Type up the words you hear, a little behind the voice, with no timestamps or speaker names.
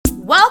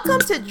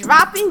Welcome to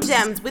Dropping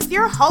Gems with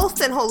your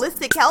host and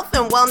holistic health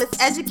and wellness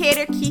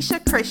educator,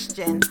 Keisha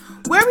Christian,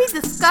 where we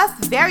discuss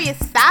various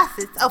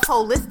facets of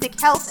holistic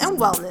health and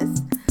wellness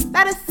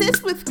that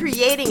assist with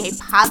creating a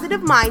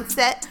positive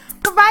mindset,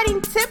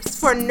 providing tips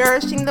for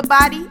nourishing the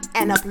body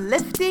and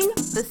uplifting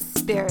the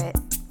spirit.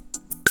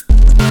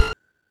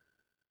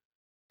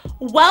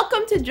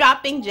 Welcome to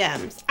Dropping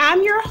Gems.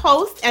 I'm your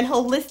host and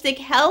holistic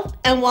health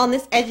and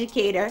wellness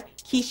educator,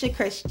 Keisha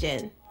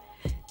Christian.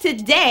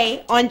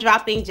 Today on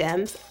Dropping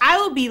Gems, I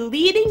will be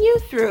leading you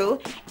through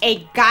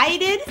a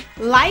guided,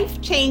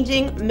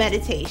 life-changing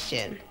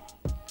meditation.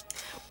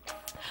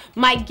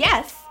 My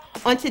guest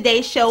on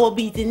today's show will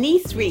be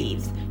Denise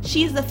Reeves.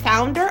 She's the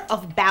founder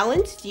of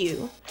Balanced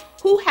You,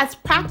 who has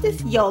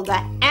practiced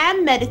yoga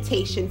and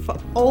meditation for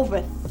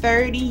over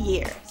 30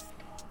 years.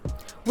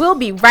 We'll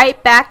be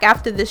right back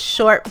after this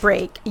short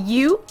break.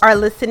 You are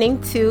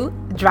listening to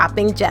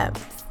Dropping Gems.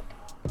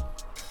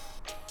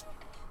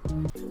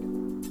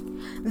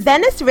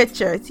 Venice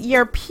Richards,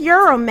 your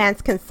pure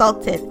romance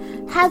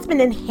consultant, has been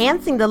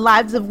enhancing the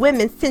lives of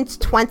women since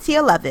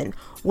 2011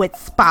 with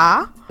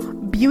spa,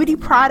 beauty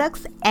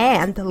products,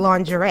 and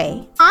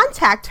lingerie.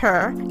 Contact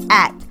her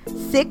at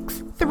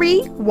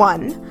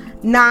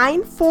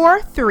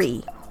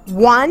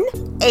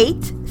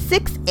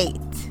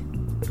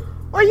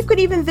 631-943-1868. Or you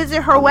could even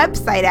visit her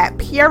website at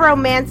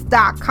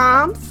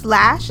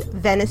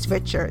pureromance.com/Venice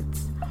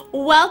Richards.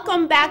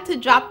 Welcome back to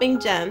Dropping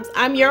Gems.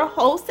 I'm your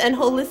host and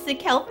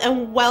holistic health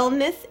and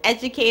wellness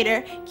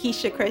educator,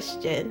 Keisha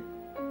Christian.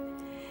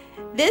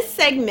 This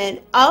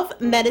segment of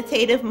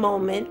Meditative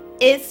Moment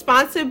is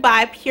sponsored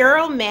by Pure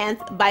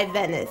Romance by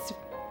Venice.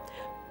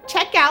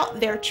 Check out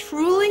their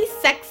truly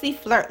sexy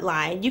flirt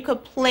line. You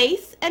could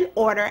place an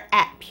order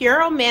at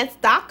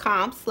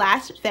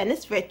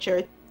pureromance.com/Venice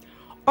Richards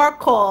or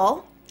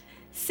call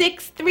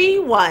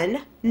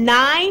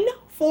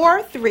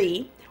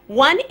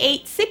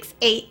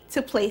 631-943-1868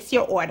 to place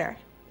your order.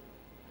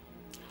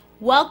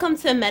 Welcome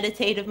to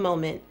Meditative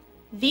Moment.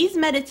 These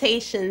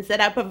meditations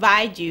that I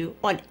provide you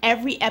on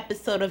every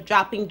episode of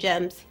Dropping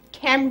Gems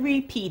can be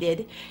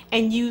repeated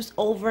and used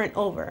over and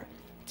over.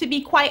 To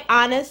be quite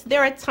honest,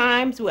 there are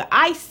times where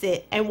I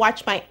sit and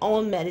watch my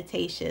own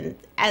meditations,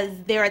 as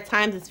there are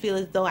times it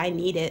feels as though I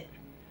need it.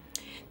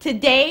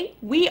 Today,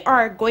 we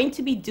are going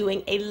to be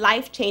doing a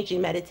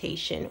life-changing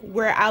meditation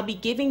where I'll be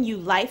giving you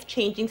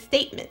life-changing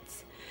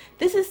statements.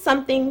 This is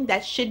something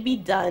that should be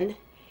done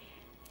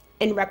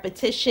in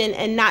repetition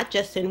and not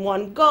just in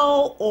one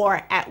go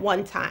or at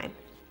one time.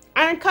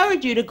 I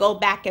encourage you to go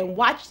back and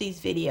watch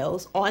these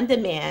videos on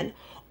demand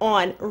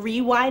on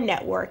Rewind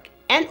Network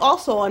and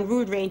also on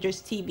Rude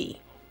Rangers TV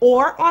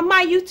or on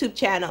my YouTube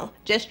channel,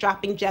 Just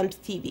Dropping Gems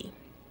TV.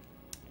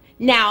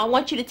 Now, I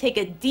want you to take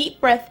a deep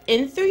breath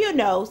in through your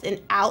nose and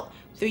out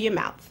through your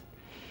mouth.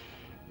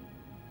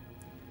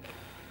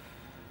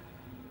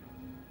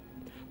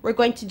 We're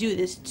going to do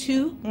this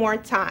 2 more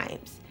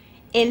times.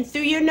 In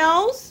through your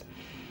nose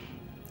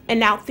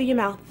and out through your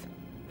mouth.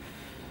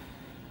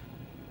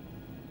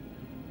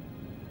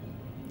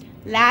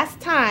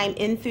 Last time,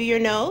 in through your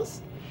nose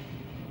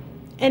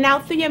and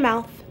out through your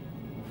mouth.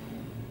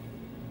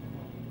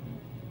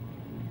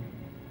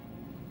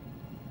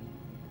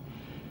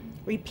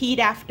 Repeat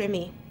after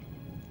me.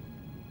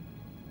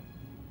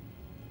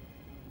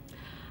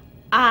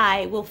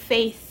 I will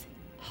face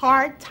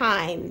hard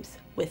times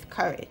with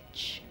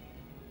courage.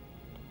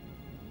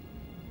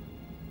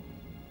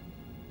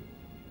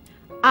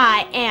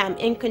 I am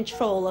in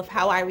control of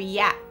how I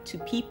react to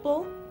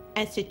people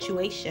and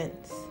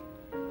situations.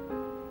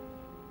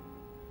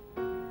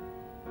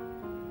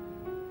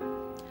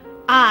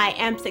 I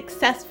am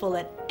successful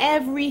at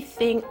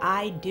everything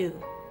I do.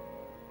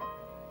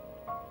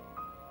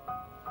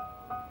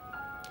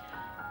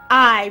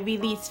 I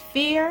release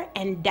fear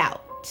and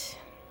doubt.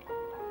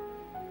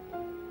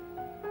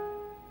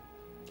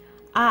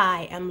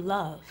 I am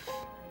love.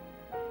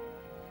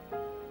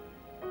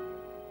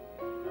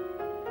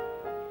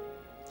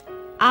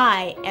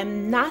 I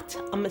am not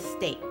a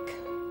mistake.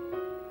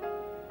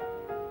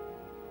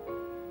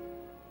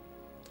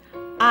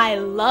 I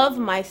love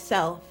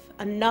myself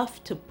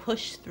enough to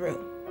push through.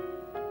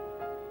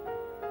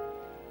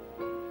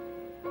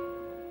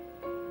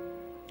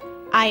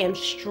 I am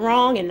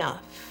strong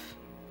enough.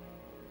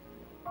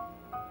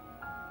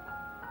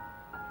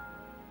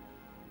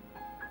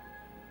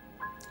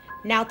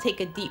 Now take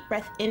a deep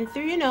breath in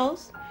through your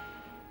nose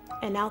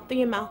and out through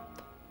your mouth.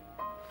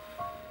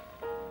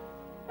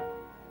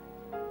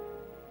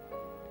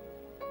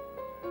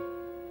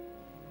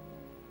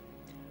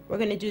 We're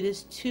going to do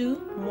this 2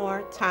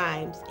 more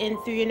times. In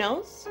through your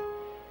nose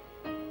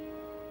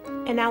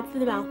and out through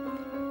the mouth.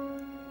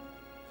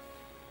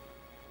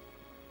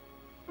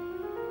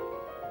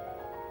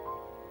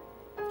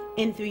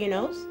 In through your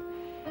nose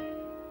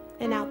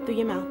and out through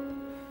your mouth.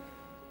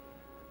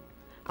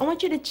 I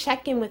want you to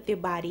check in with your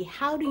body.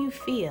 How do you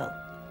feel?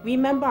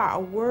 Remember, our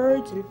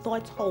words and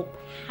thoughts hold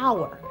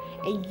power,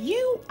 and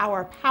you are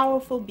a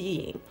powerful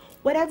being.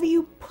 Whatever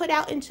you put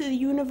out into the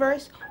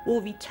universe will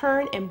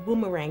return and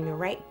boomerang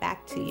right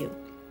back to you.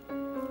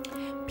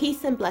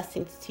 Peace and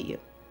blessings to you.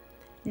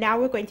 Now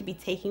we're going to be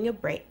taking a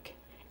break,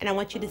 and I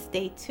want you to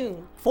stay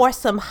tuned for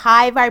some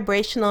high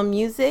vibrational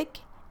music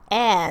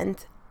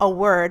and a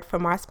word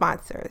from our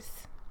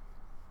sponsors.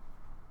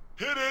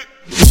 Hit it!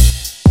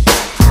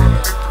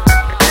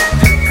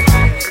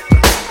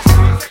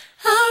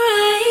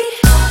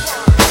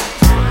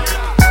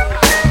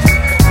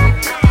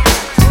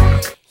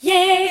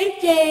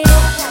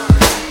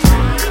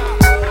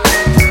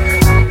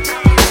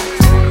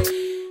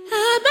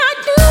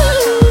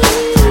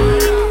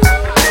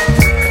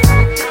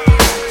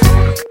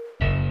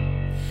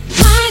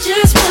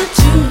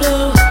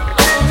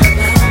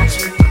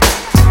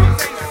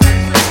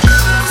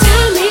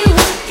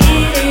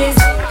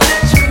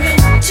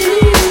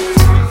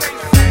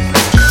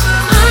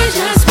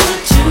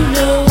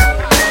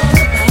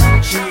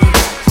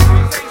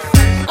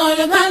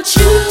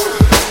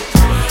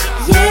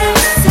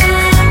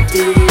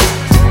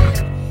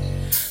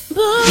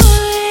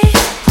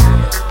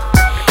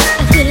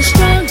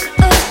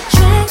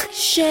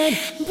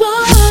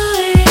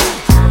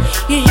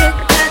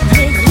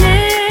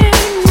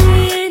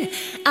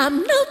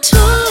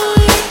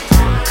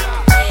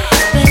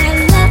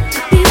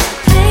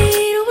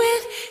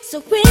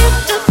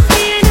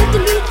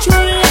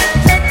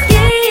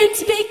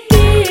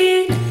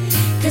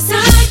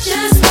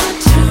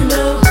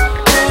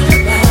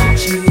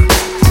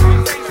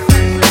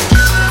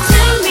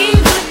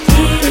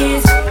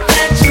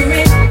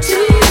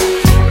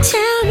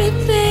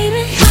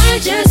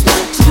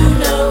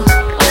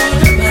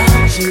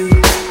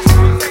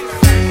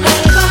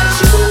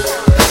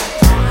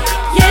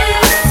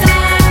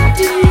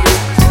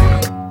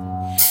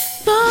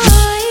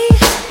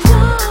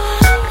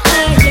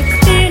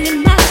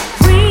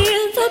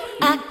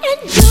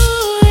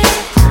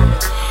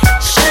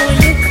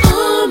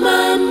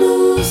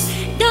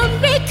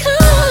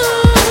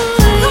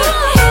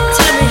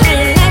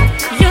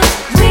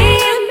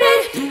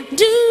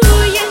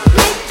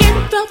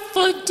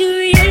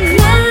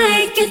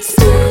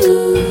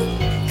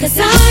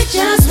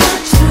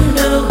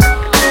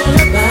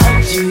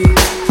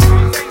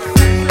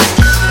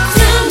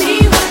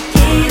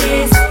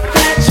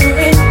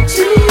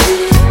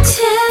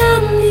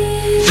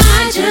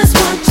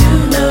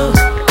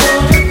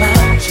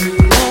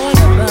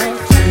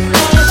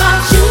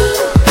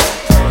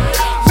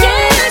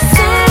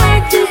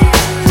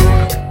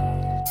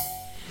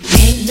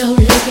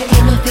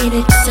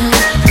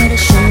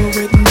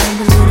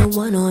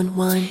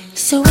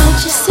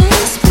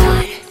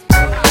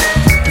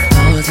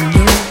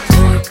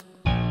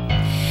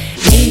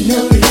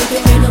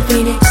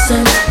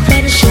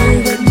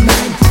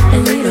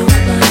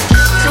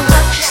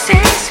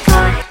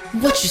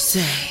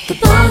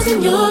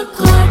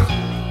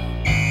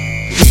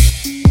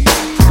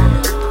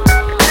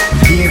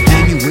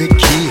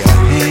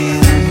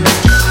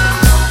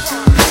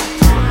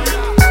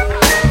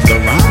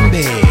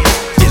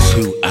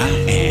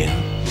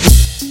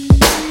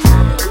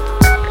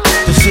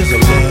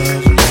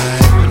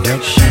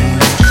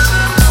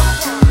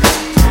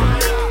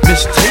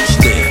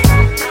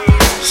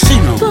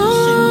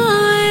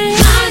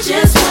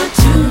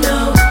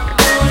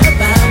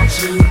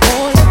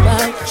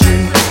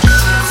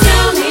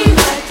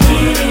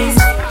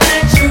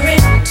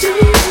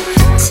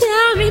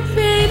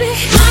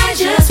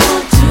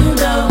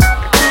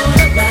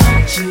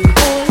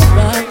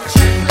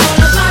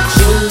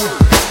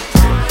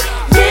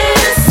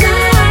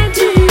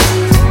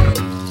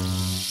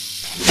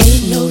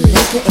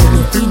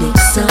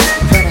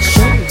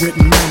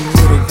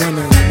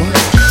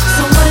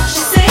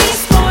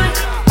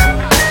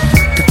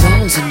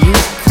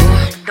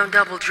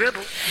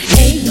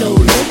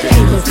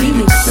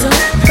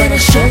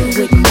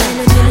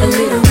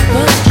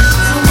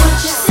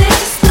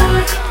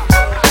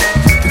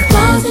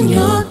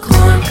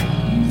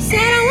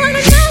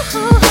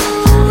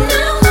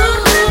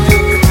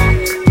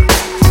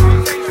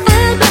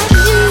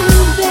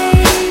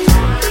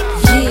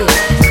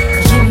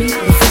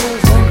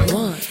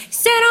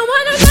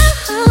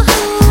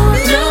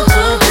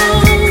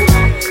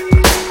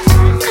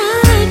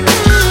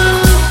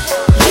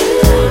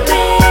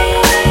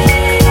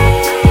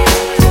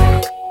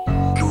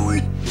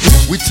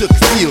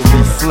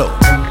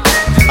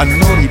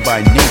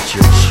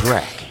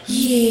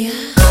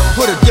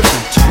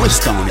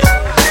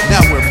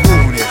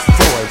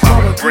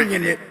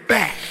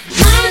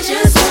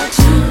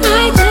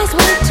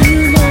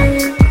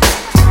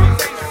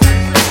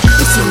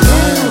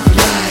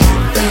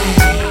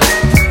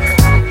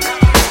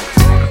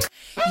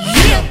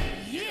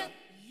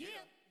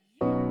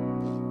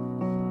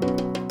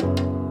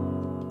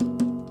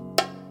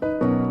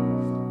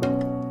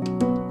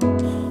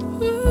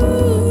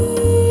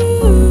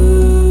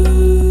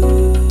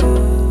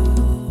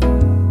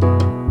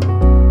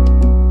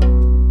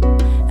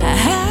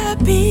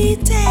 Happy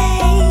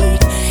day,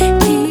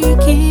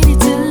 kiki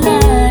to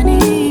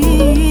Lani.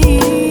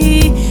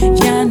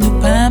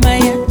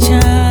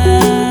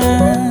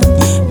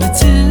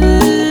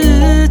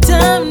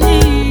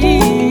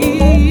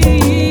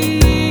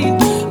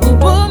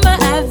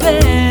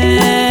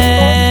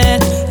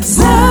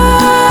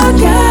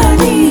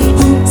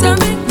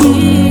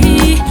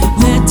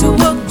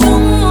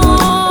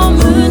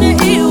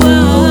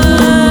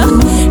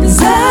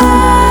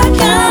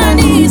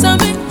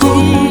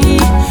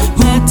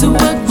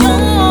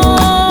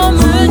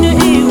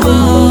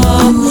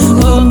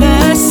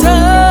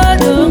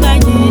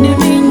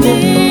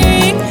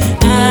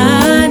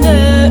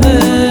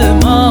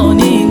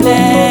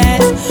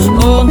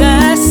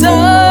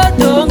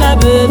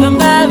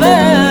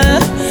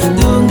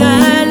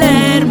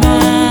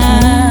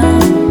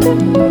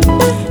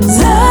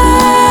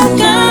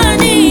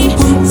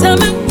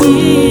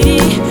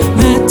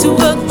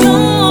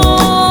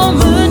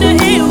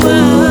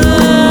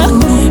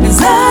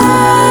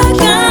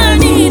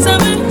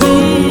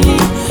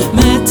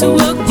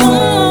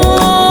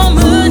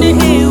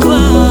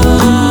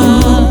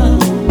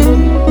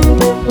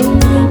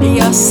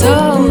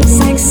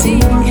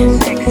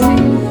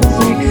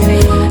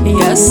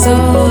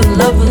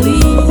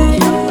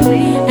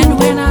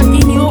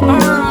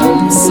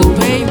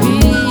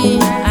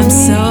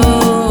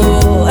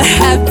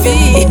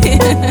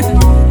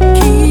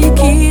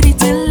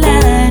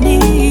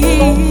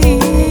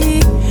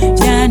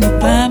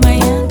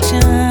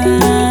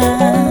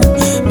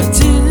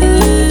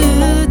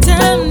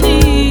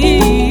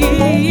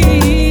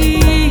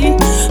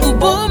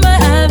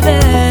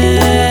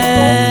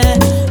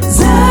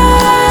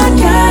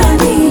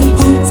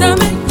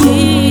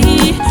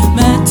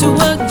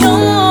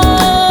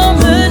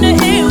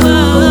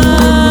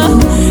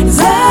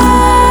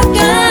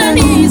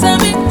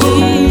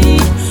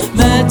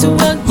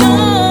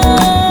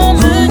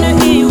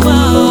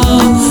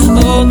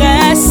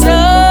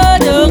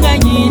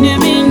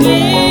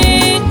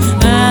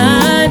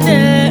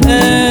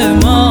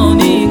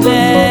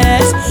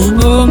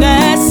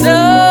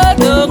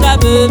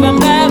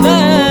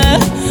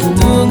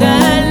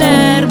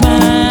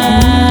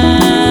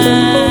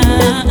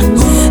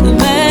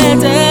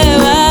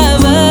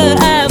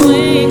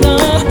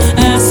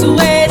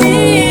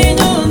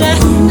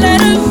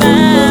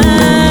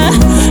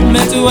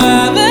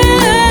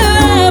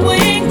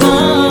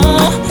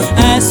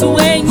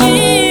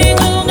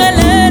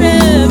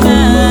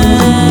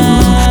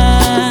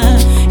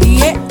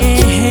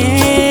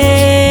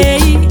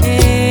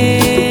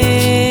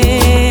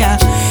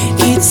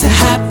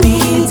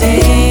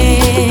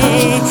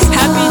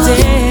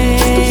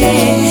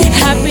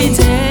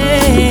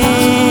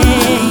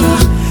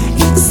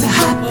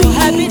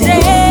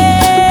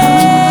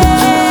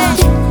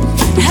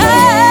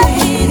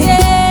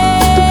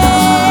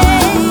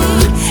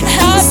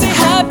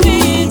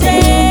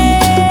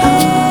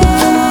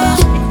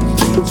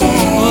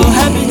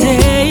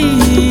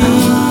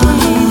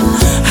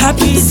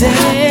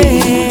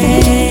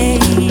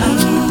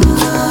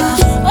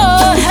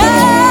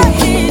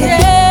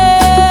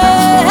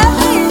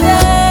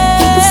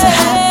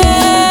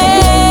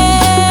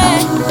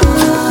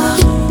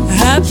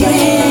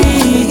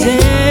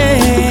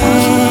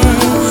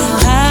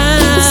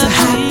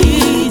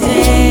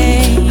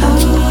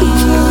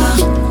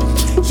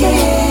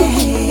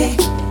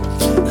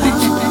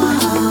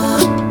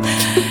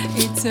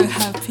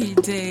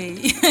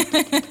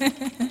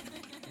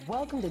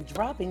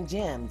 Dropping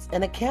Gems,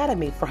 an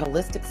academy for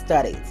holistic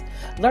studies.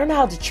 Learn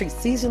how to treat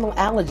seasonal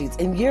allergies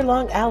and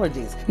year-long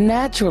allergies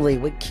naturally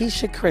with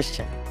Keisha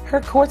Christian.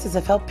 Her courses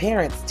have helped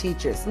parents,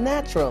 teachers,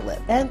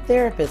 naturalists, and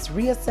therapists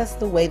reassess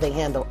the way they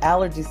handle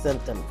allergy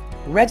symptoms.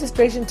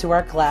 Registration to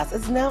our class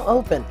is now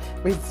open.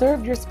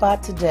 Reserve your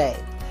spot today.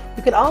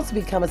 You can also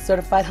become a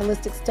certified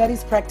holistic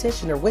studies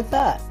practitioner with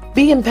us.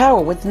 Be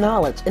empowered with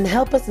knowledge and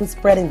help us in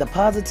spreading the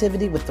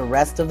positivity with the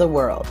rest of the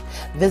world.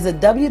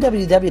 Visit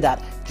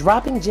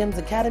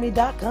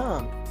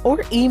www.droppinggemsacademy.com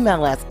or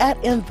email us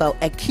at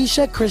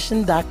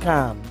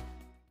info@KeishaChristian.com.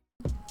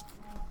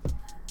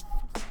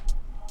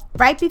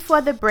 Right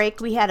before the break,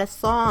 we had a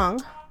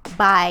song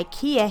by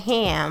Kia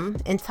Ham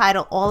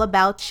entitled All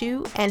About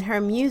You, and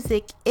her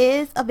music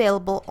is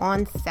available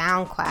on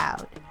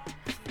SoundCloud.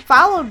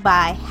 Followed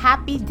by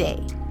Happy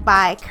Day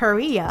by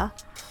Korea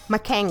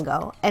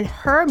Makengo, and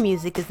her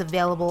music is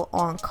available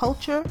on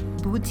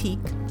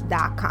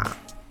cultureboutique.com.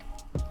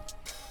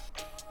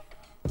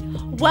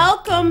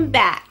 Welcome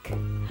back.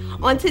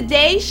 On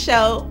today's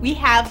show, we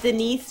have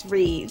Denise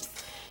Reeves.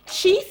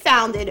 She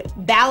founded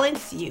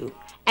Balance You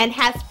and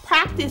has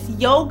practiced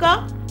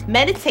yoga,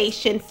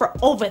 meditation for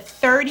over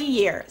 30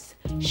 years.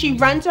 She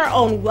runs her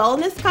own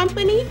wellness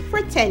company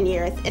for 10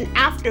 years, and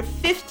after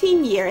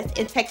 15 years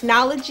in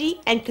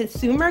technology and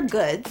consumer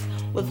goods,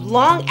 with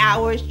long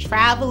hours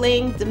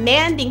traveling,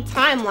 demanding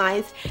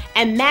timelines,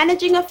 and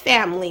managing a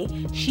family,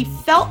 she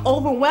felt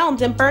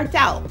overwhelmed and burnt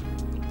out.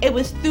 It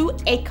was through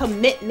a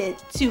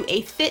commitment to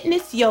a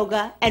fitness,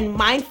 yoga, and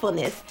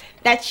mindfulness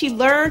that she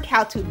learned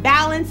how to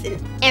balance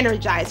and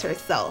energize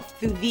herself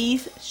through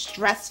these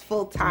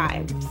stressful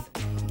times.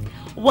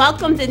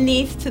 Welcome,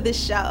 Denise, to the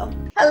show.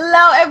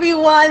 Hello,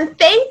 everyone.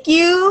 Thank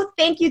you.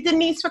 Thank you,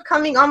 Denise, for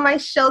coming on my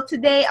show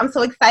today. I'm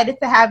so excited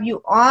to have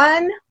you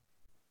on.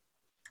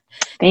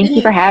 Thank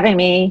you for having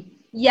me.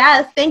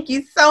 Yes, thank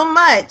you so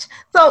much.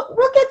 So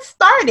we'll get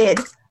started.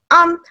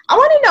 I want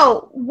to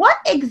know what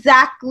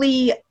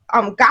exactly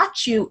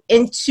got you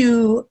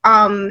into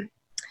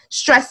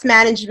stress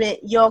management,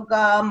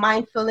 yoga,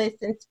 mindfulness,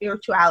 and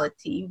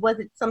spirituality. Was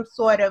it some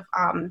sort of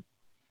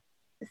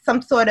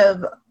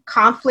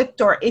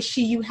conflict or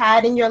issue you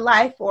had in your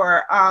life,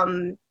 or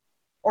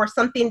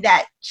something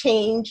that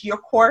changed your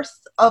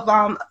course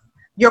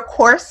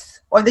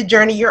or the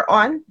journey you're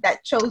on that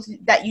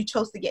you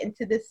chose to get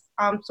into this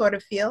sort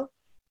of field?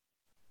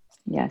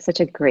 Yeah, such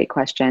a great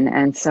question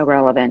and so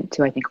relevant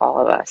to, I think, all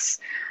of us.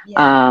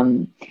 Yeah.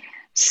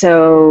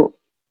 So,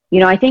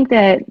 I think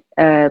that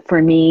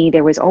for me,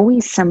 there was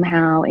always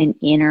somehow an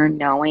inner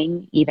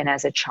knowing, even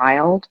as a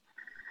child.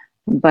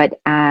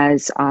 But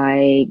as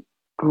I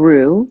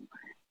grew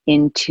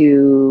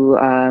into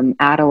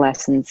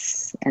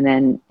adolescence and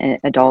then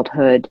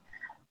adulthood,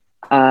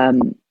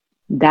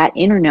 that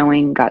inner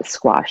knowing got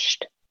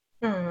squashed.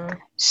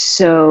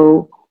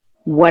 So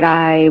what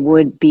I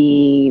would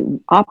be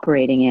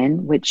operating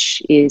in,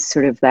 which is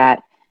sort of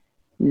that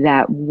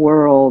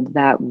world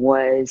that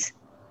was,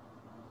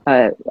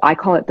 I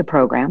call it the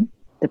program.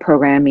 The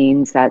program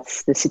means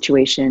that's the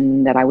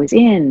situation that I was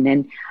in,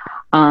 and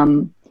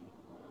then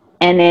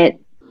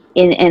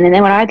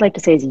what I'd like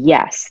to say is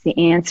yes.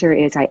 The answer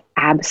is I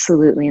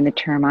absolutely, and the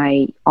term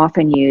I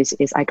often use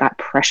is I got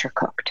pressure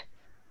cooked.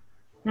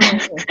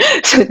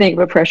 So think of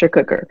a pressure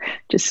cooker,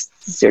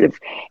 just sort of,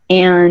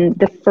 and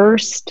the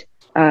first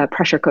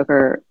pressure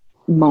cooker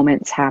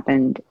moments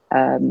happened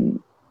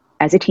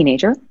as a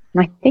teenager,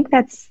 and I think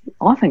that's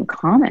often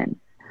common.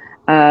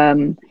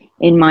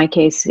 In my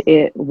case,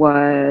 it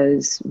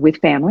was with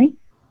family,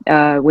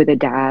 with a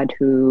dad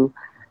who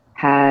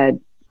had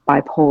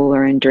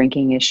bipolar and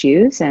drinking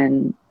issues,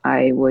 and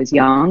I was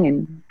young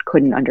and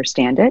couldn't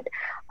understand it.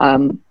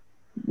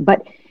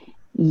 But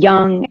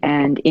young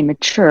and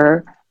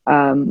immature,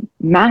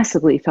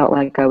 massively felt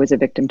like I was a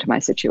victim to my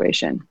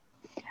situation.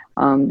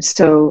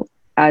 So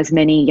as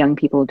many young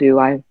people do,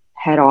 I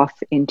head off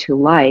into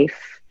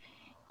life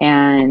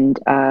and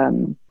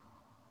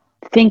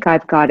think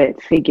I've got it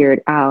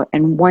figured out.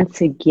 And once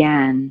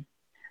again,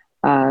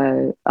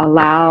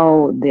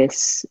 allow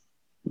this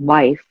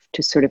life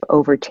to sort of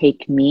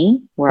overtake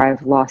me where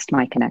I've lost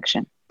my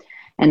connection.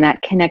 And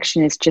that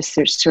connection is just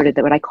sort of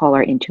what I call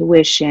our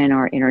intuition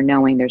or inner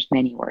knowing. There's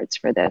many words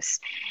for this.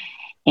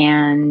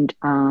 And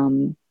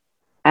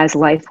as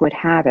life would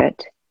have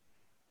it,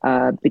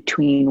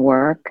 between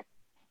work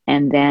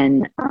and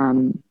then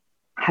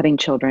having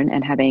children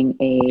and having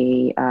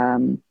a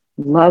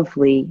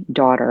lovely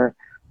daughter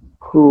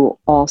who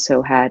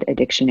also had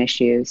addiction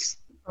issues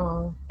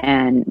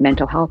and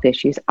mental health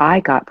issues, I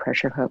got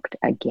pressure hooked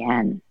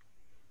again.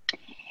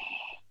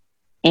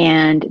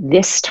 And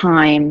this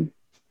time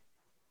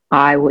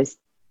I was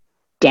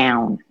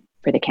down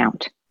for the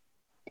count.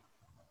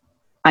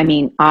 I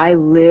mean, I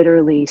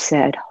literally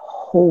said,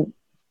 oh,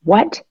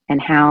 what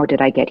and how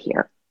did I get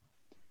here?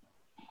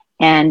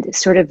 And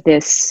sort of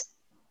this,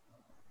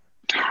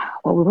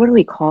 what do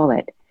we call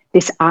it?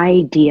 This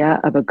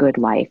idea of a good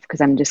life, because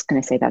I'm just going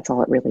to say that's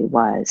all it really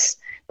was,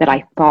 that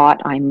I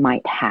thought I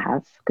might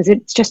have, because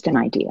it's just an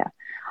idea,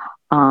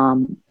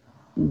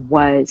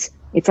 was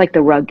It's like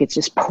the rug gets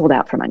just pulled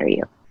out from under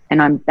you,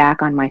 and I'm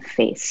back on my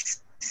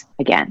face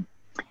again.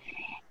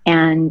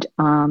 And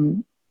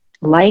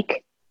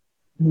like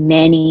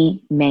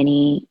many,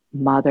 many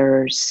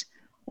mothers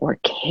or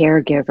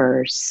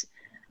caregivers,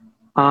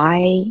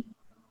 I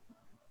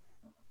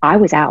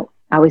was out.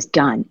 I was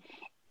done.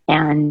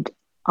 And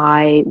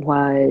I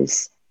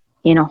was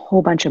in a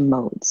whole bunch of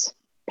modes.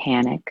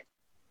 Panic.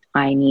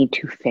 I need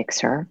to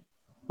fix her,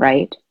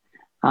 right?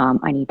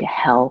 I need to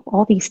help.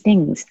 All these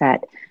things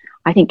that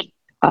I think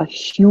a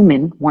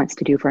human wants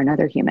to do for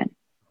another human,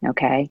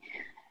 okay?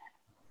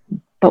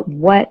 But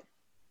what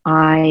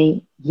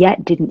I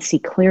yet didn't see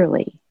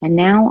clearly, and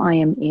now I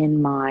am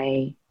in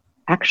my,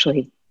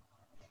 actually,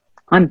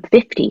 I'm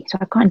 50, so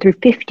I've gone through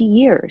 50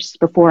 years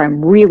before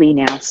I'm really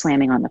now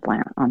slamming on the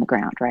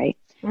ground, right?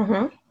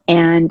 Mm-hmm.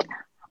 And,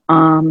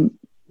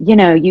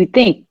 you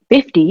think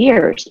 50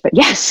 years, but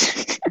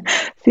yes,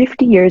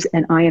 50 years,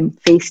 and I am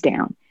face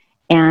down.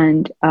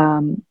 And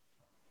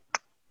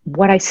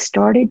what I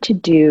started to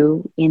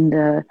do in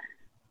the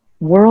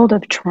world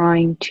of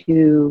trying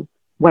to,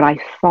 what I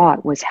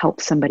thought was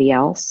help somebody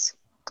else,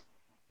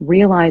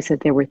 realize that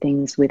there were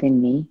things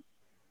within me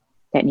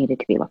that needed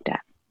to be looked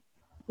at.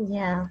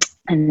 Yeah.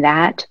 And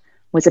that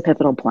was a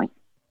pivotal point.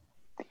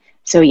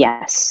 So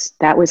yes,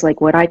 that was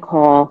like what I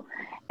call,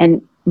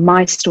 and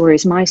my story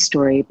is my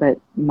story, but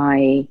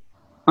my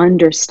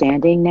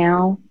understanding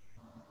now,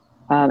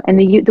 and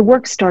the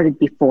work started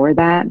before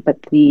that,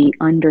 but the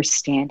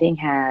understanding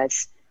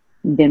has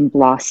been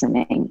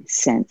blossoming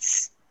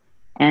since.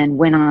 And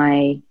when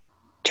I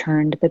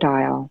turned the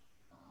dial,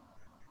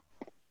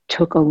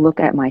 took a look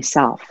at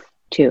myself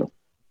too,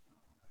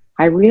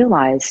 I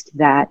realized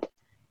that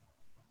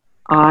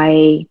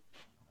I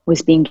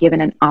was being given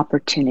an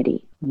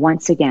opportunity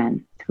once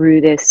again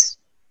through this,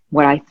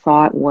 what I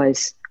thought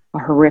was a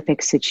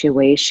horrific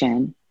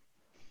situation,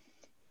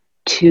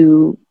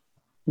 to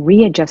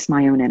readjust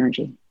my own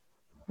energy.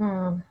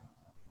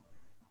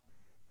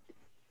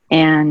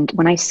 And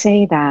when I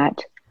say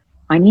that,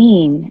 I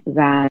mean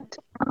that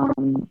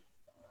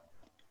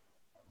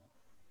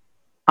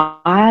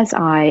as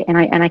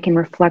I can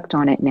reflect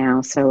on it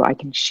now, so I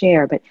can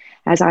share, but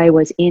as I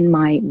was in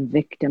my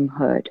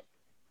victimhood,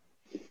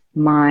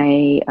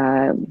 my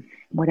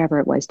whatever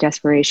it was,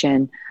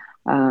 desperation,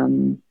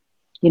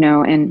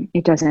 and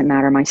it doesn't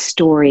matter, my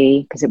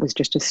story, because it was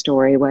just a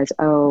story, was,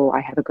 oh,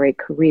 I have a great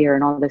career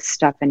and all this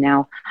stuff, and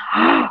now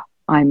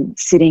I'm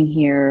sitting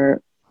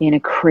here in a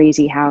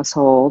crazy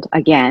household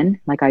again,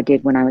 like I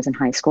did when I was in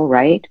high school,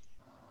 right?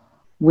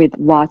 With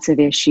lots of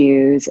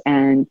issues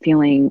and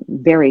feeling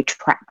very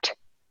trapped.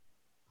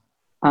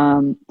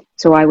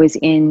 So I was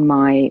in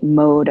my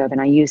mode of,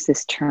 and I use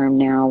this term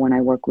now when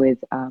I work with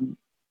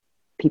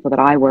people that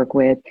I work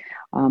with,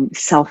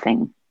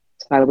 selfing.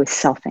 So I was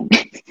selfing,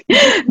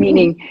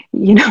 meaning,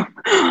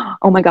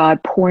 oh my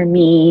God, poor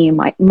me,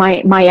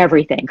 my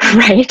everything,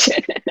 right?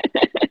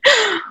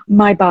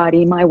 My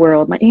body, my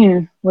world,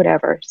 my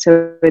whatever.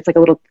 So it's like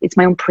it's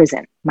my own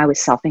prison. I was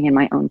selfing in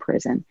my own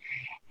prison.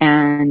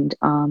 And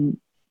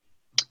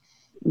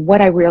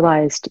what I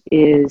realized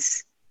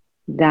is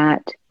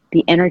that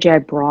the energy I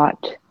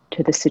brought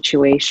to the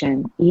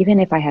situation,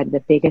 even if I had the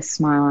biggest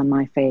smile on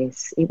my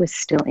face, it was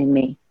still in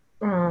me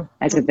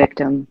as a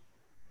victim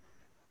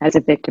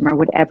or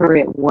whatever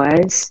it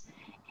was.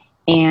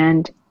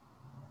 And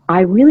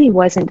I really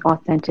wasn't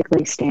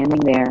authentically standing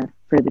there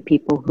for the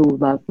people who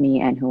love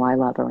me and who I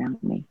love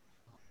around me.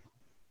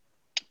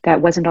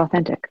 That wasn't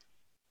authentic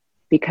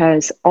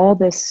because all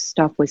this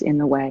stuff was in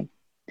the way.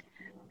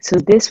 So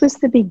this was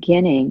the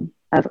beginning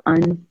of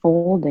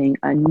unfolding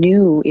a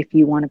new, if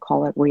you want to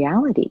call it,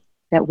 reality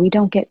that we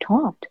don't get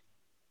taught.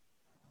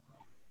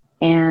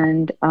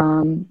 And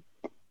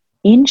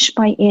inch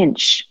by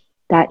inch,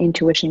 that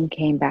intuition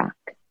came back,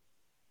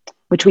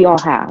 which we all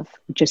have,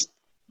 just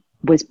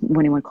was,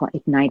 when you want to call it,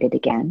 ignited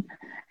again.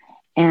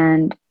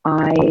 And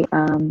I,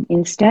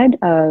 instead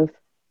of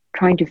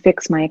trying to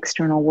fix my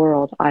external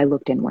world, I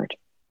looked inward.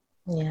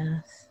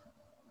 Yes.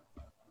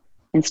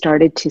 And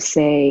started to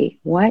say,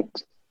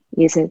 what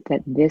is it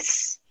that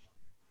this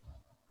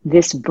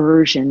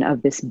version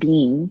of this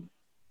being,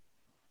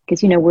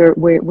 because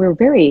we're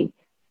very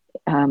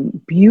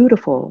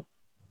beautiful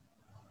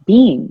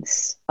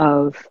beings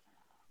of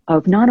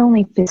not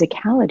only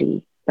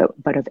physicality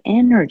but of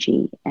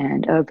energy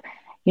and of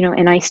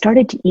and I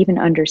started to even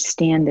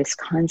understand this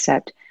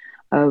concept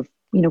of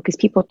because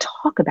people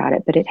talk about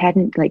it but it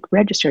hadn't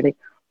registered,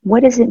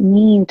 what does it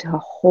mean to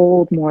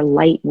hold more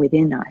light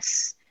within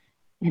us?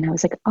 And I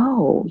was like,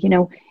 oh,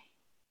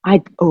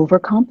 I'd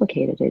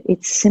overcomplicated it.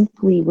 It's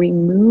simply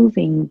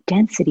removing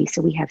density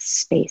so we have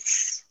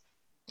space.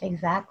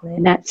 Exactly.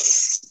 And that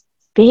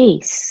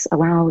space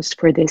allows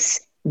for this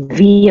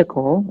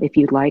vehicle, if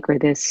you'd like, or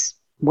this,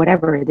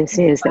 whatever this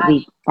is that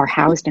we are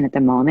housed in at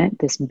the moment,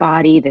 this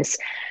body, this,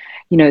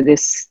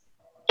 this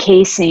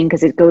casing,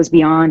 because it goes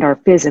beyond our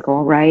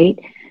physical, right?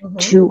 Mm-hmm.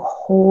 To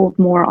hold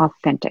more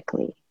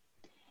authentically.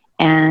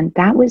 And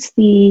that was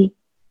the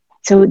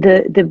So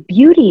the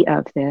beauty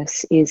of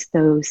this is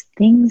those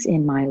things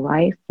in my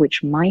life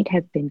which might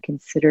have been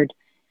considered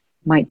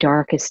my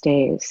darkest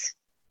days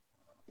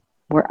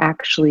were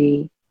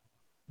actually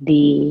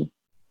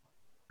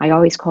I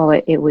always call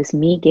it was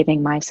me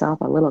giving myself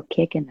a little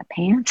kick in the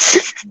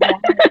pants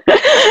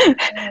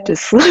to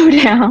slow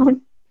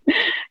down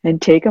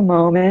and take a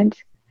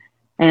moment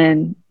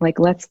and like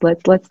let's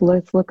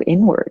look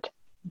inward.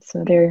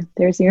 So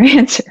there's your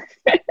answer.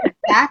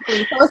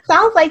 Exactly. So it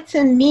sounds like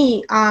to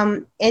me,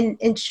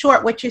 in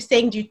short, what you're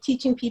saying, you're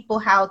teaching people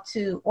how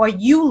to, or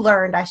you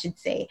learned, I should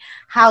say,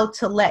 how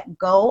to let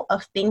go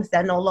of things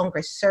that no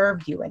longer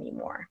serve you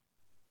anymore.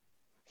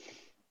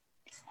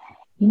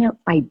 You know,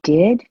 I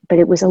did, but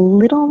it was a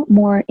little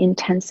more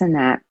intense than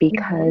that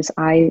because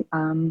I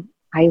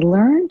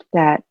learned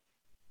that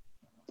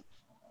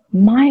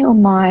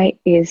my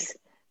is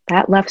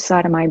that left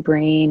side of my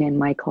brain, and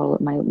we'll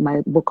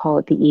call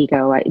it the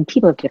ego.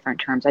 People have different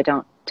terms. I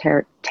don't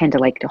tend to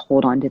like to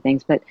hold on to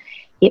things, but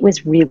it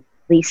was really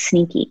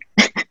sneaky.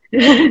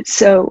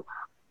 So,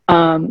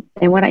 and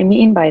what I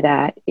mean by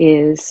that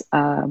is,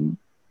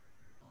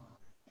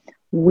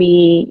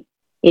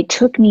 it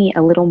took me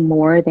a little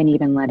more than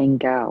even letting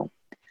go.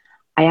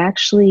 I had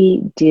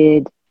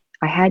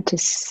to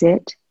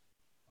sit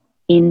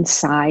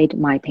inside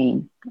my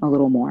pain a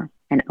little more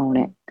and own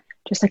it,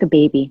 just like a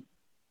baby.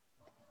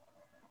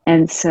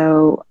 And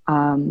so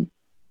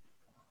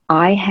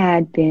I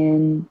had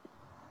been,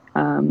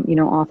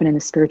 often in the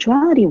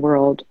spirituality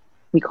world,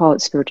 we call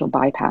it spiritual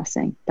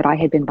bypassing, but I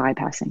had been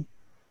bypassing.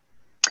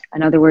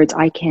 In other words,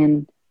 I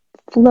can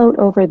float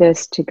over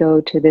this to go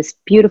to this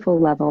beautiful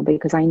level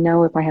because I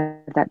know if I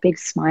have that big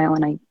smile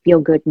and I feel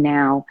good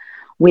now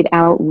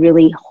without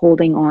really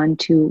holding on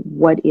to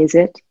what is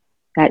it,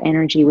 that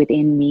energy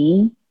within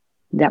me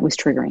that was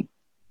triggering.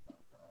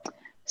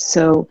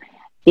 So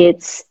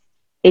it's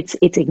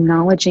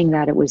acknowledging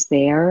that it was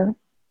there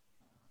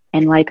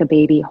and like a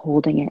baby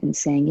holding it and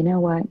saying, you know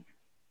what?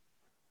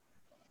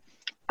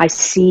 I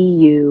see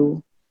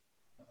you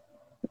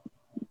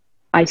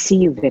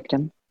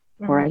victim,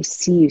 or I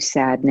see you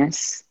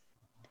sadness.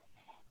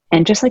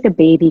 And just like a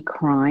baby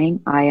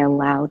crying, I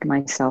allowed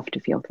myself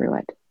to feel through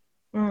it,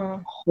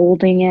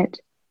 holding it.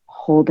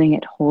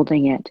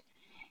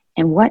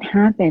 And what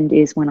happened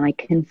is when I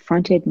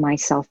confronted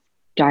myself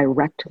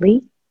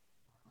directly,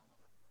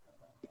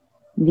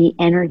 the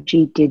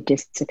energy did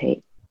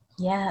dissipate.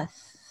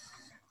 Yes.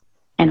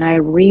 And I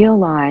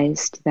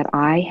realized that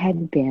I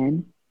had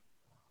been,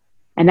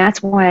 and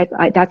that's why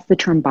that's the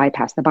term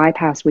bypass. The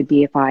bypass would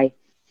be if I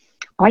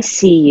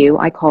see you,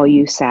 I call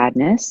you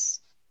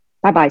sadness,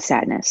 bye-bye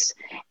sadness,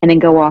 and then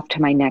go off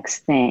to my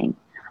next thing.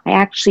 I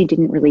actually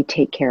didn't really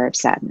take care of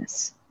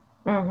sadness.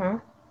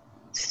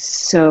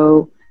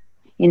 So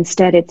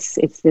instead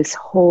it's this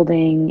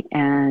holding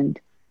and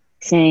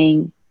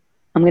saying,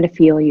 I'm going to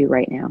feel you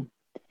right now.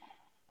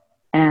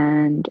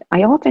 And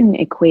I often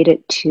equate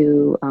it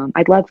to,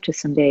 I'd love to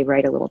someday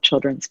write a little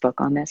children's book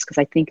on this because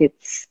I think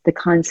the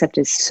concept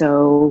is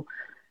so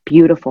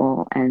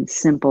beautiful and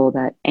simple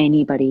that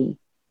anybody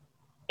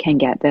can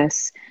get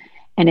this.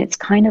 And it's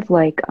kind of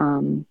like,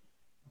 the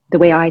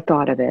way I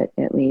thought of it,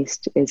 at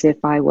least, is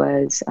if I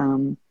was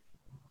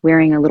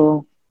wearing a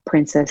little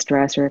princess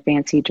dress or a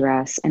fancy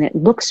dress, and it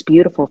looks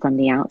beautiful from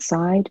the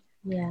outside.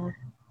 Yeah.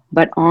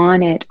 But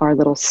on it are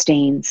little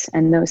stains,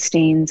 and those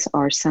stains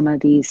are some of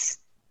these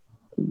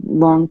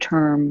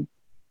long-term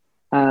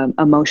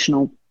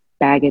emotional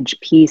baggage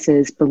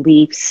pieces,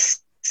 beliefs,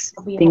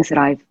 things that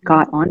I've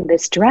got on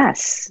this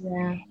dress.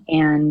 Yeah.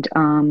 And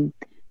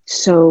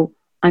so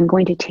I'm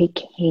going to take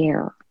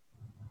care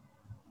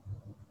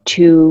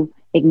to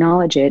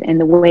acknowledge it. And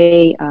the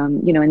way,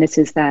 and this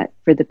is that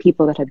for the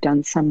people that have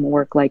done some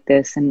work like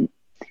this, and,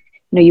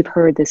 you've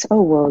heard this,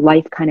 oh, well,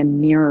 life kind of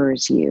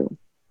mirrors you,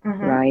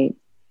 right?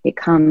 It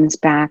comes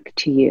back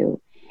to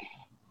you.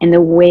 And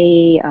the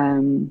way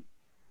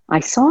I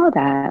saw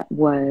that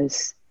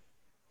was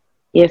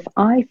if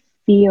I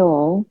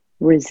feel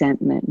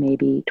resentment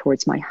maybe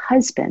towards my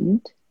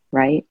husband,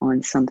 right,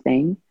 on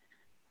something,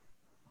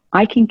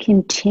 I can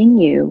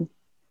continue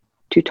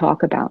to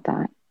talk about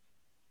that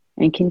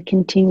and can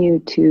continue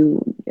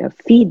to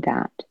feed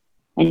that.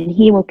 And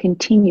he will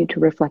continue to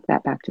reflect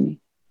that back to me.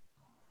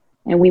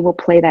 And we will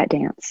play that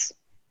dance.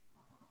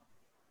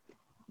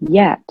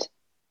 Yet,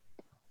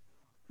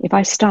 if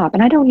I stop,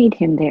 and I don't need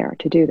him there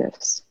to do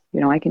this,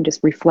 I can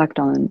just reflect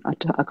on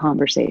a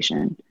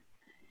conversation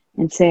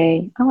and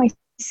say, oh, I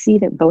see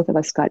that both of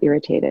us got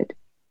irritated.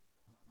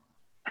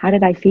 How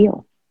did I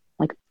feel?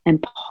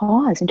 And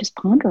pause and just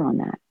ponder on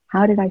that.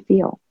 How did I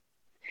feel?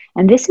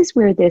 And this is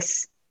where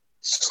this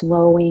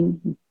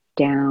slowing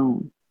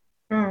down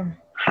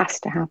has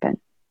to happen.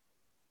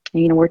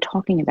 And, we're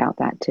talking about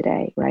that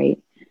today, right?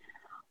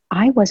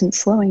 I wasn't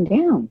slowing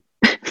down,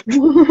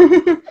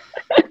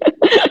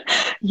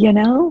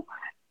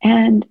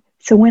 And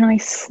so when I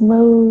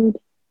slowed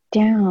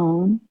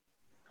down,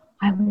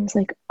 I was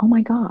like, oh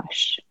my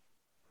gosh.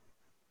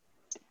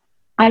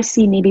 I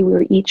see maybe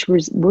we're each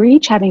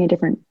having a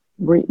different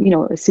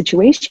a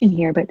situation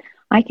here, but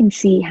I can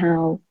see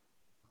how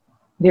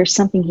there's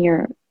something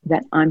here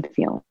that I'm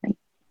feeling,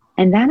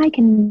 and that I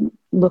can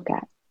look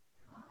at.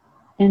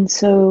 And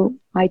so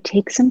I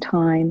take some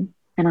time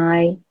and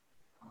I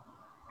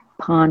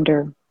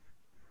ponder,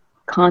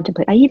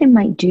 contemplate. I even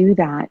might do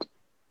that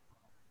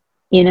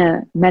in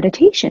a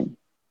meditation,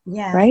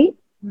 right?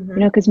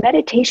 Mm-hmm. Because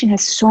meditation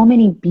has so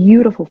many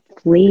beautiful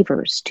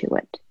flavors to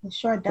it. It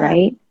sure does.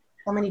 Right?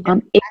 So many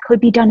different it could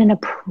be done in a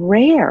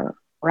prayer,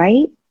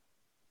 right?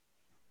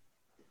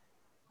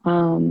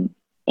 And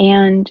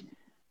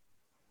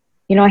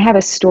I have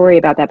a story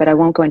about that, but I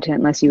won't go into it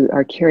unless you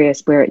are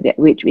curious, where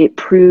it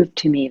proved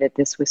to me that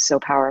this was so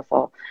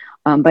powerful.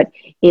 But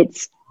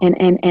it's,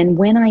 and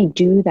when I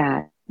do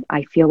that,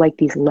 I feel like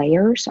these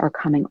layers are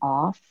coming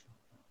off,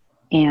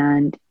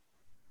 and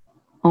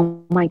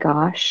oh my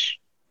gosh,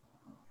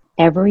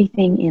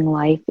 everything in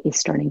life is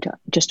starting to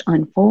just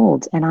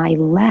unfold. And I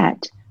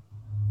let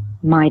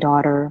my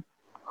daughter,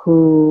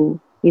 who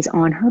is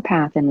on her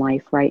path in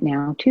life right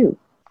now too,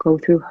 go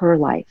through her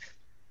life.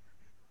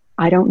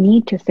 I don't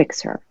need to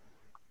fix her.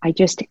 I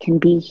just can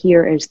be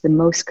here as the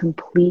most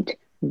complete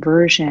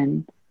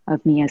version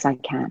of me as I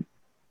can.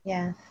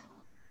 Yes.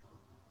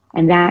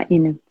 And that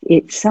in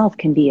itself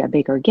can be a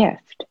bigger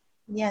gift.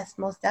 Yes,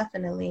 most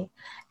definitely.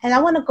 And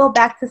I want to go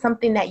back to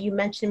something that you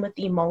mentioned with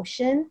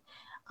emotion.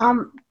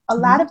 A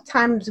lot of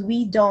times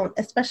we don't,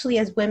 especially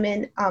as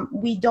women,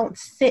 we don't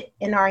sit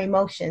in our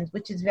emotions,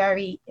 which is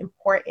very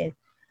important.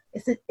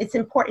 It's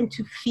important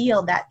to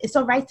feel that. It's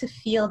all right to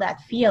feel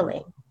that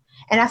feeling.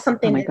 And that's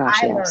something that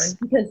I learned,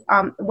 because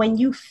when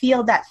you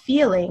feel that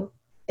feeling,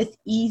 it's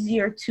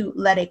easier to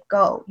let it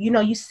go.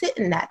 You sit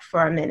in that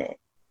for a minute.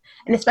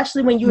 And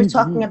especially when you were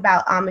talking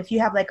about if you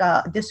have like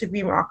a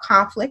disagreement or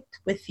conflict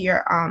with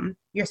your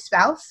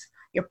spouse,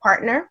 your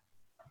partner,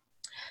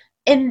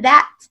 in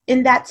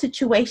that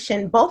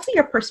situation, both of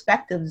your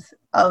perspectives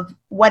of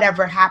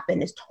whatever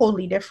happened is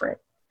totally different.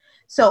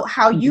 So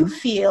how you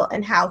feel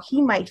and how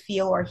he might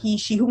feel, or he,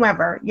 she,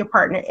 whomever your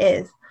partner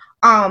is,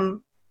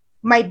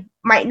 might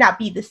not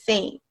be the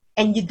same.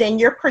 And then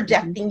you're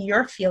projecting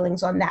your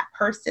feelings on that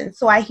person.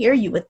 So I hear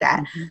you with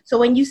that. So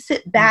when you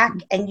sit back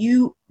and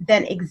you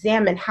then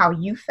examine how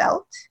you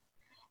felt,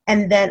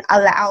 and then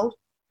allow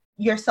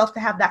yourself to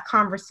have that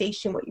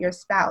conversation with your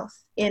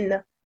spouse in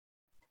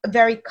a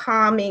very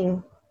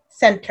calming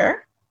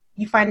center,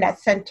 you find that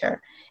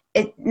center,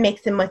 it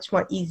makes it much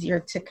more easier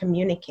to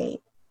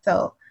communicate.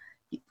 So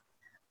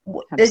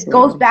it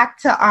goes back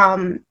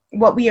to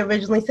what we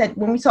originally said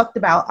when we talked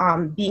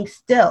about being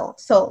still.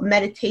 So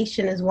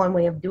meditation is one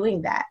way of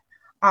doing that.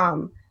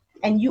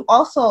 And you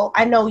also,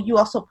 I know you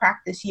also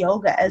practice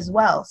yoga as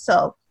well.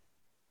 So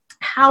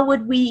how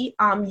would we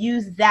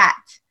use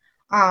that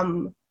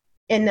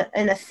in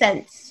a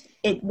sense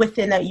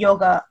within a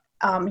yoga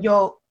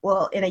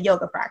in a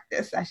yoga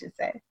practice, I should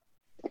say?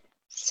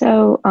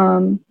 So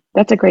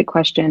that's a great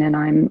question,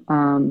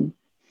 and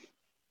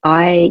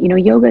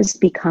yoga's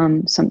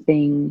become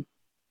something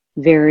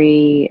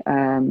very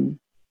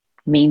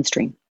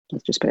mainstream.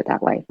 Let's just put it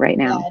that way right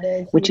now,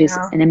 which is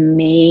an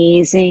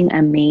amazing,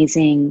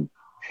 amazing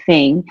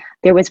thing.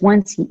 There was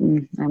once, I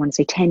want to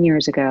say 10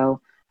 years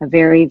ago, a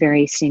very,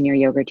 very senior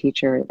yoga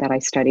teacher that I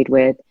studied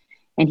with,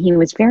 and he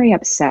was very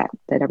upset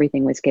that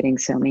everything was getting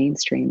so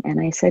mainstream. And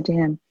I said to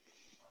him,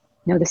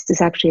 no, this is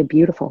actually a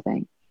beautiful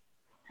thing.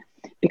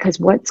 Because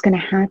what's going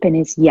to happen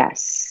is,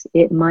 yes,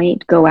 it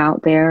might go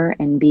out there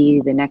and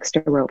be the next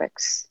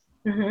aerobics.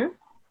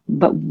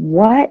 But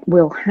what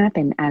will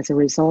happen as a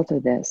result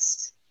of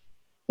this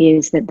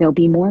is that there'll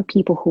be more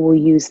people who will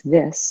use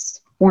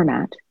this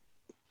format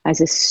as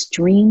a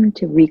stream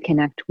to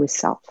reconnect with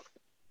self.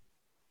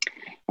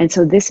 And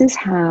so this is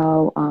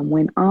how,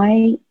 when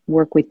I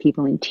work with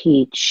people and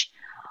teach,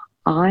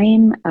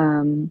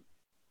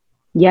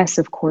 yes,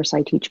 of course,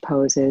 I teach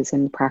poses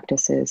and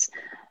practices,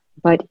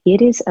 but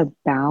it is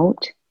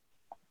about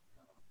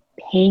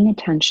paying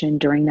attention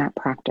during that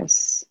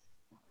practice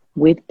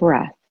with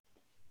breath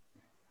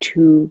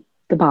to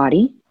the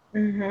body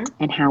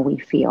and how we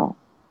feel.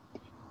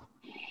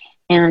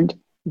 And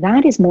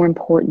that is more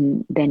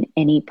important than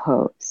any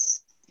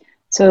pose.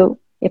 So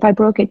if I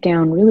broke it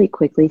down really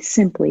quickly,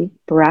 simply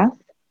breath,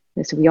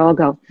 so we all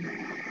go.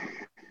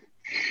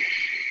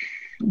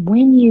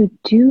 When you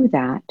do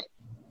that,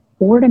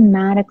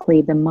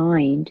 automatically the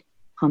mind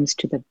comes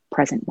to the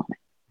present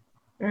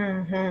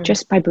moment.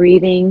 Just by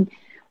breathing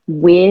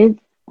with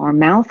our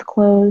mouth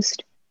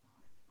closed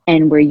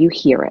and where you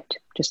hear it,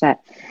 just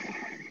that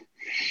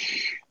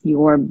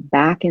you're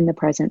back in the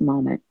present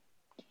moment.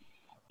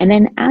 And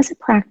then as a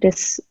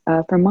practice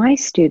for my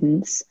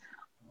students,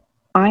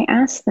 I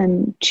ask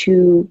them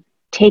to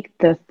take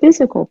the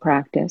physical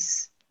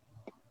practice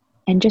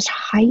and just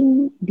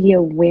heighten the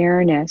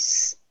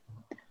awareness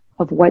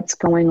of what's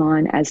going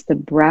on as the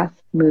breath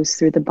moves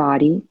through the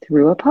body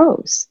through a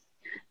pose.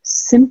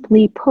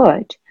 Simply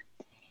put,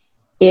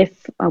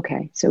 if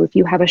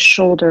you have a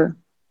shoulder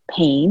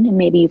pain, and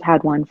maybe you've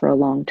had one for a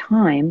long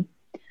time,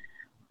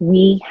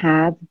 we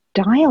have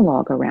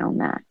dialogue around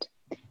that.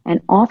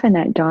 And often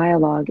that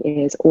dialogue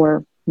is,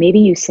 or maybe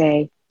you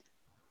say,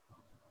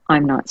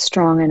 I'm not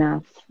strong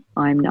enough.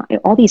 I'm not,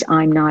 all these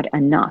I'm not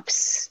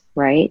enoughs,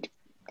 right?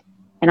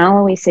 And I'll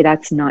always say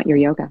that's not your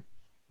yoga.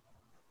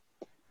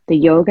 The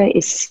yoga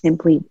is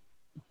simply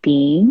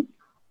being,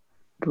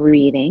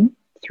 breathing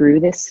through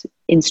this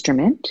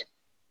instrument,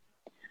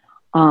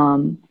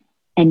 and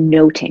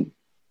noting,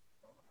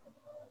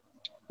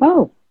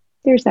 oh,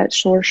 there's that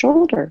sore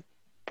shoulder,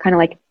 kind of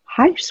like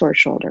high sore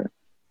shoulder.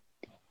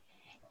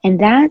 And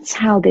that's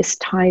how this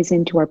ties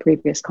into our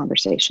previous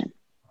conversation.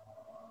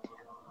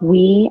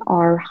 We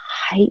are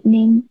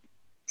heightening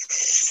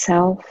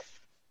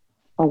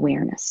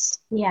self-awareness.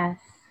 Yes.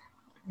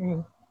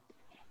 Mm.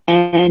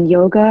 And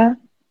yoga,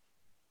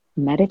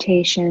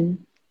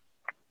 meditation,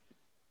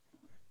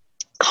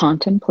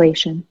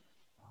 contemplation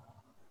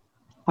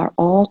are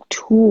all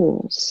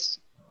tools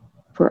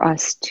for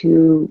us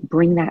to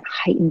bring that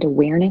heightened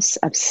awareness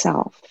of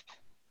self.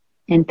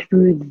 And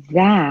through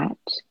that,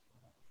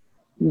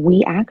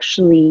 we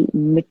actually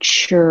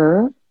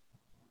mature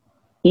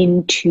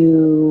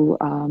into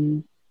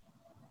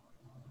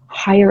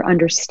higher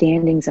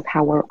understandings of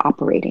how we're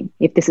operating.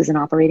 If this is an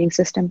operating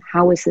system,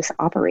 how is this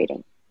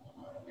operating?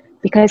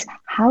 Because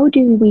how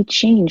do we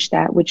change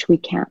that which we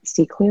can't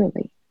see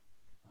clearly?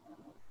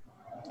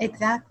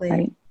 Exactly.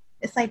 Right?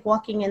 It's like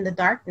walking in the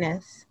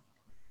darkness.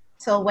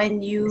 So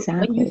when you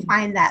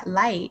find that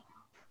light,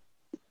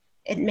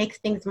 it makes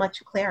things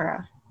much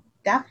clearer.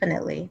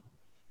 Definitely.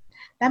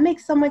 That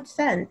makes so much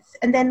sense.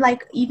 And then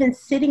like even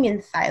sitting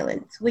in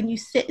silence, when you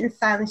sit in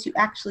silence, you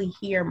actually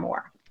hear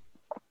more.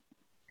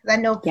 Because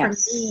I know for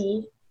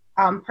me,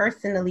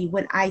 personally,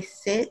 when I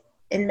sit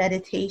in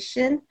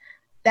meditation,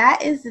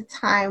 that is the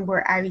time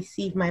where I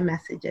receive my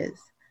messages.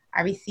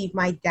 I receive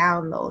my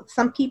downloads.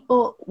 Some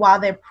people, while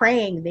they're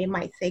praying, they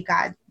might say,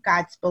 God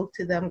spoke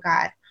to them,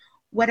 God,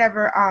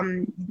 whatever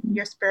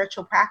your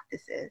spiritual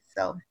practice is.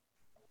 So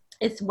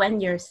it's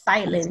when you're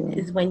silent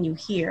is when you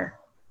hear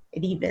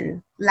it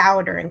even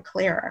louder and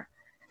clearer.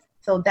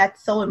 So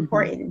that's so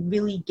important,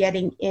 really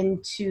getting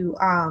into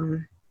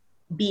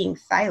being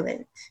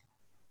silent.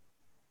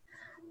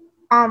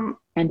 And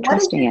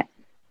trusting it.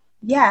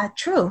 Yeah,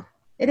 true.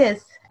 It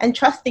is. And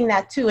trusting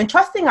that too. And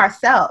trusting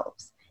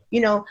ourselves. You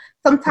know,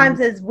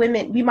 sometimes as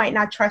women, we might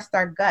not trust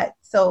our gut.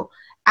 So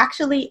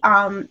actually,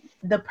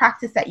 the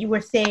practice that you were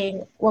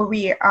saying, where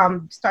we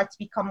start to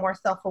become more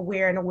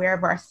self-aware and aware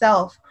of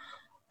ourselves,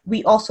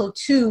 we also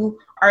too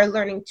are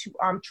learning to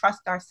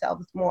trust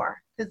ourselves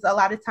more. Because a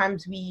lot of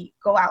times we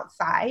go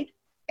outside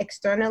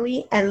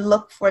externally and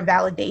look for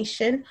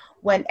validation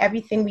when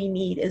everything we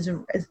need is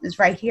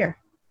right here.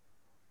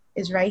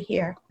 Is right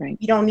here. Right.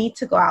 You don't need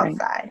to go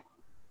outside. Right.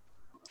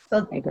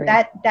 So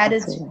that Absolutely.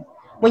 Is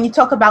when you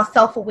talk about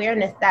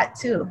self-awareness, that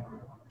too,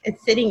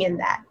 it's sitting in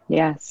that.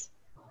 Yes,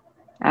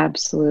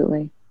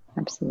 absolutely.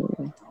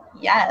 Absolutely.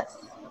 Yes.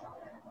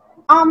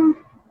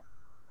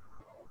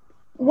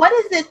 What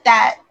is it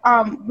that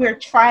we're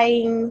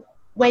trying,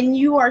 when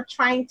you are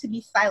trying to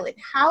be silent,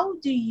 how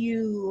do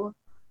you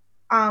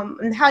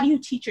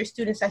teach your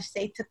students, I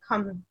say, to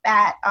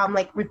combat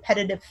like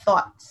repetitive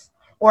thoughts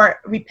or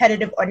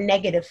repetitive or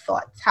negative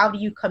thoughts? How do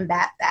you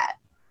combat that?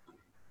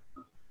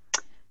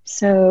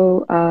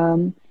 So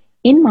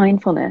in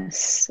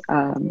mindfulness,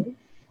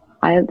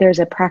 there's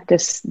a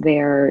practice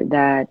there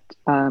that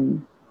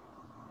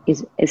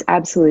is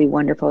absolutely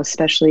wonderful,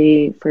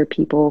 especially for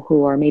people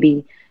who are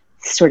maybe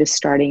sort of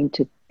starting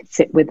to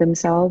sit with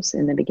themselves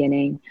in the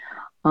beginning.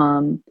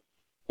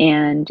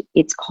 And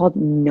it's called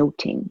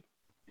noting.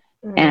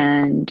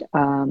 And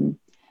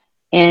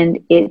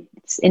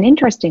it's an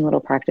interesting little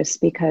practice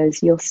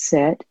because you'll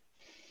sit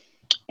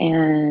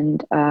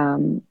and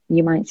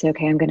you might say,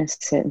 okay, I'm going to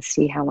sit and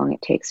see how long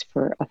it takes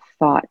for a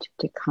thought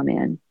to come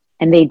in.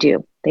 And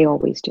they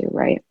always do,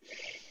 right?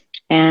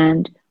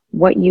 And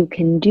what you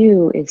can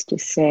do is to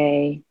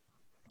say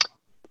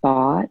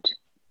thought,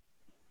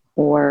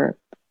 or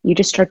you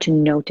just start to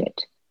note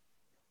it.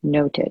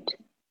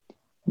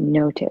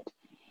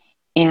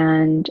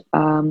 And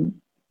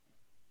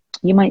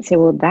you might say,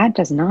 well, that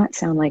does not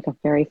sound like a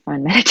very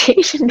fun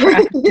meditation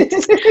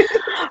practice.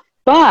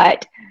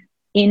 But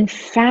in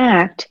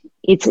fact,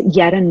 it's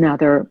yet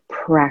another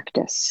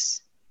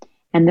practice.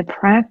 And the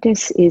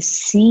practice is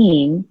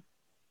seeing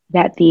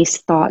that these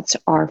thoughts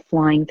are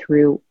flying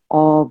through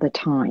all the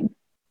time.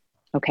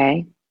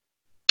 Okay?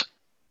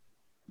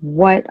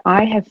 What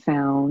I have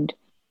found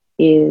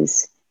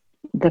is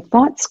the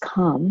thoughts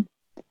come,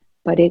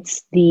 but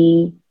it's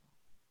the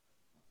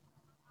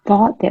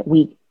thought that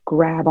we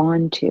grab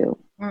onto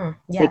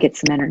that gets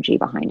some energy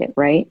behind it,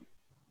 right?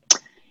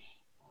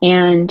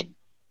 And,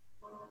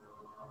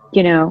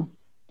 you know,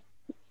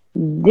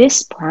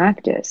 this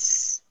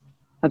practice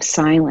of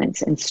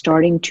silence and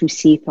starting to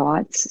see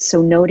thoughts.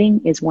 So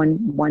noting is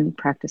one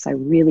practice I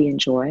really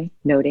enjoy,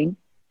 noting.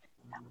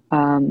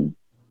 And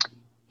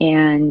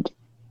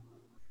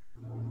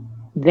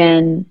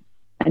then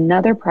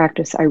another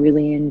practice I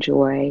really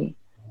enjoy,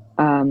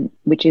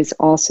 which is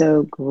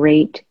also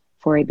great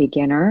for a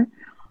beginner,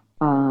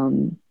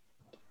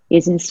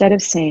 is instead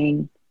of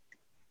saying,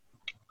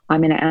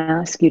 I'm going to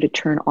ask you to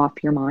turn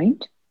off your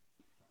mind.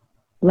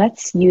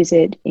 Let's use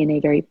it in a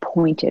very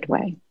pointed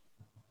way.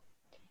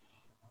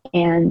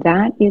 And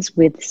that is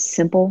with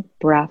simple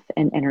breath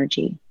and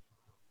energy.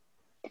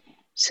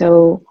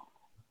 So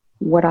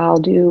what I'll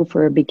do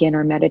for a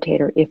beginner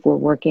meditator, if we're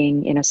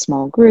working in a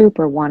small group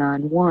or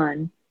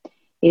one-on-one,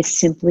 is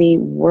simply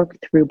work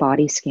through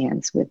body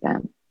scans with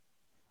them.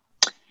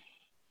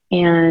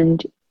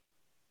 And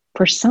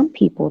for some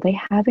people, they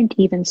haven't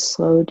even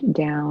slowed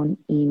down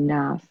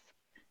enough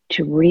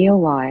to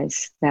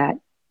realize that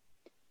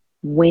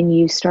when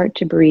you start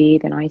to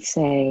breathe, and I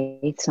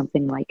say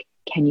something like,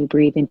 can you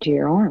breathe into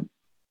your arm?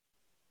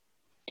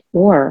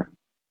 Or,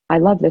 I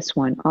love this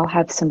one. I'll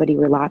have somebody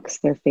relax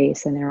their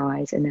face and their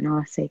eyes, and then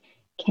I'll say,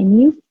 can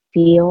you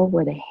feel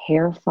where the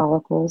hair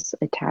follicles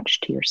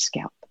attach to your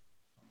scalp?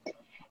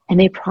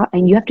 And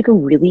and you have to go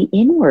really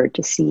inward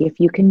to see if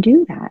you can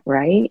do that,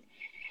 right?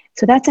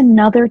 So that's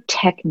another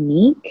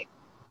technique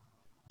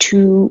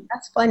to.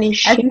 That's funny.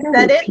 As you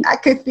said it, I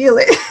could feel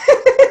it.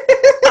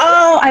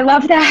 Oh, I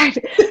love that.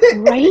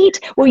 Right?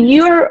 Well,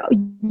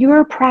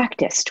 you're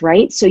practiced,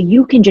 right? So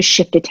you can just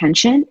shift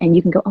attention and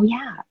you can go, oh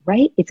yeah,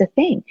 right? It's a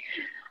thing.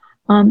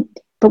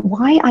 But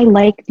why I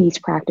like these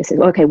practices,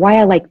 okay, why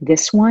I like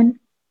this one,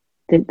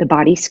 the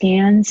body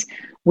scans,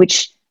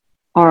 which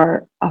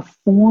are a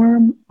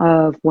form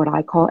of what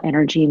I call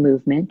energy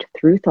movement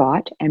through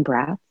thought and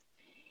breath,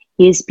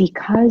 is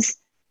because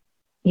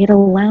it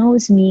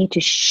allows me to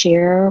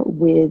share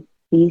with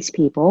these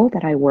people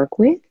that I work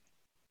with.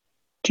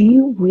 Do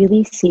you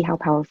really see how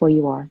powerful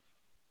you are?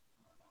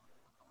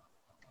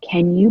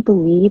 Can you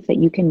believe that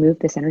you can move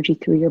this energy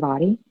through your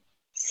body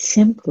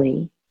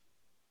simply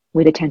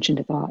with attention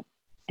to thought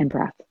and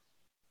breath?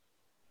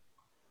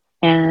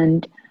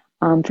 And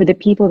for the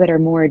people that are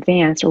more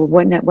advanced, or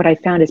what I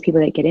found is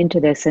people that get into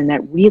this and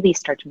that really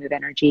start to move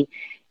energy,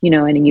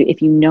 and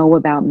if you know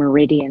about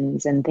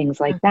meridians and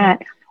things like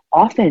that,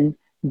 often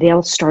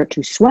they'll start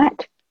to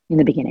sweat in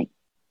the beginning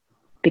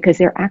because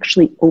they're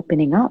actually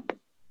opening up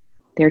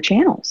their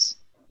channels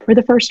for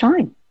the first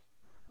time.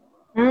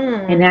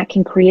 And that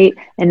can create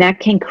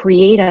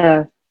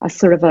a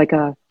sort of like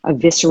a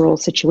visceral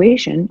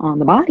situation on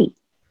the body.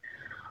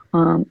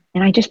 And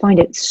I just find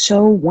it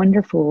so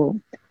wonderful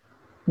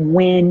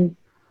and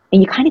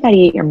you kind of got to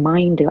get your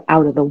mind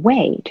out of the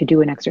way to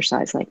do an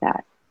exercise like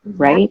that,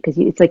 right? Because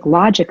it's like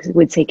logic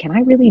would say, can I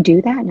really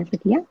do that? And it's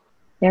like, yeah,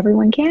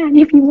 everyone can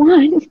if you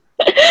want,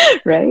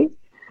 right?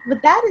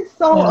 But that is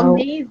so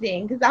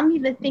amazing, because I'm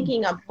even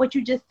thinking of what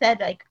you just said,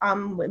 like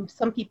when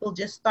some people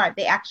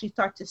they actually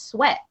start to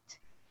sweat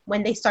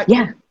when they start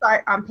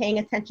paying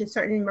attention to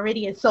certain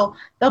meridians. So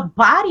the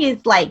body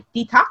is like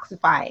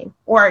detoxifying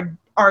or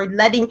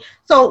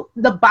so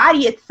the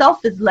body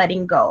itself is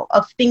letting go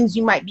of things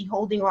you might be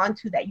holding on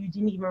to that you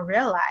didn't even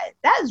realize.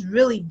 That is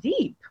really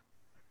deep.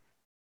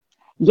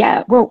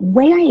 Yeah, well,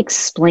 way I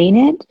explain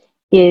it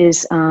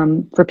is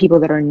for people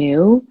that are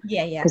new.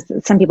 Yeah.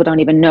 Because some people don't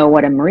even know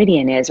what a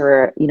meridian is,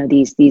 or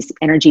these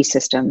energy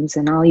systems.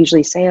 And I'll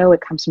usually say, oh, it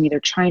comes from either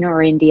China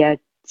or India,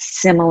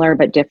 similar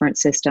but different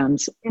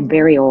systems,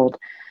 very old.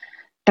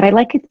 But I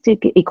like it to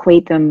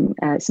equate them,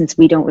 since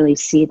we don't really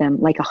see them,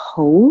 like a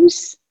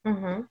hose.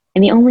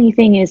 And the only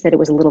thing is that it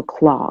was a little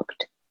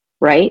clogged,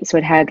 right? So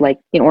it had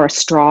or a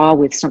straw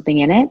with something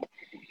in it.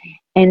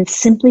 And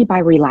simply by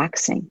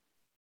relaxing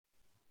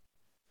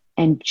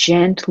and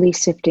gently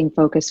shifting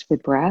focus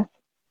with breath,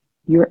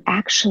 you're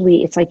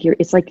actually, it's like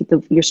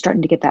you're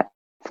starting to get that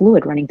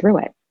fluid running through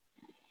it.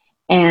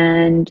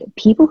 And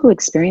people who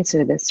experience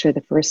this for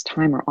the first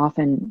time are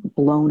often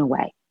blown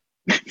away.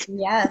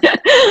 Yes,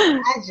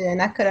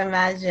 I could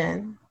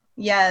imagine.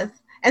 Yes.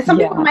 And some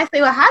people might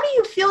say, well, how do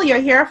you feel your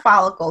hair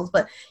follicles?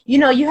 But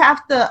you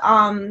have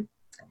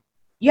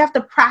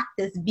to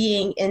practice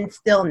being in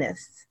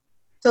stillness.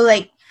 So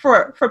like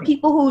for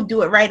people who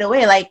do it right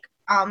away,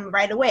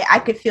 I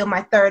could feel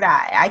my third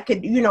eye. I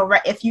could,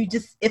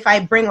 if I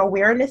bring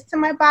awareness to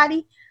my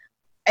body,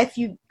 if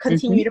you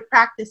continue to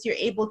practice, you're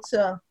able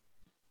to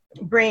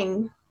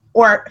bring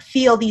or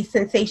feel these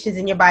sensations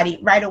in your body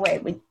right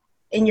away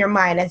in your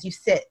mind as you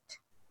sit.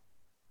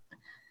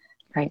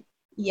 Right.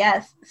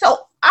 Yes.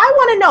 So I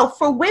want to know,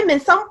 for women,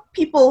 some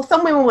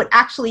women would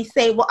actually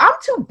say, well, I'm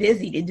too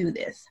busy to do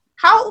this.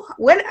 How am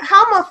I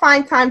going to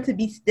find time to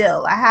be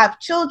still? I have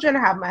children, I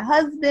have my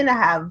husband, I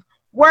have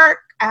work,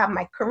 I have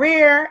my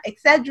career,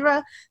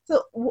 etc.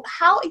 So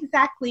how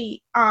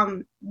exactly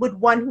would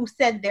one who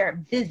said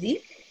they're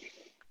busy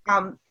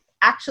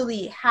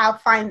actually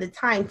find the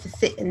time to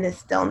sit in this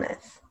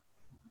stillness?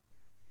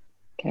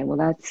 Okay, well,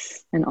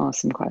 that's an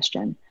awesome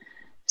question.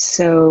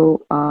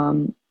 So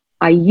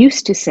I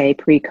used to say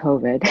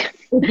pre-COVID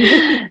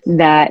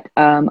that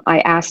I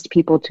asked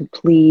people to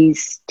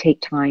please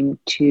take time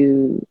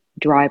to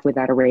drive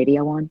without a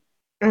radio on,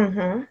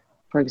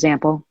 for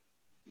example.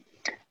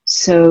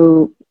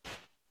 So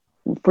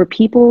for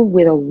people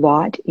with a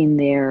lot in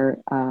their,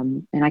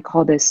 and I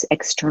call this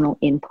external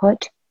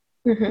input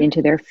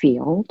into their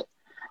field,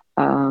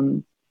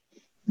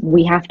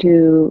 we have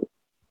to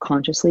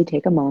consciously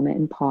take a moment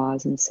and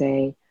pause and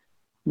say,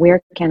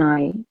 where can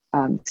I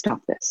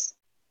stop this?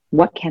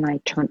 What can I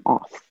turn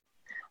off?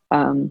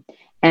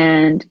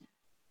 And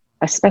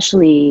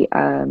especially,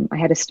 I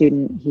had a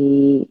student,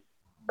 he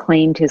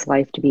claimed his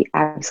life to be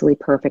absolutely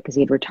perfect because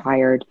he had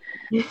retired.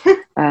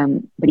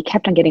 But he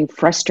kept on getting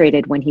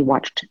frustrated when he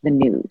watched the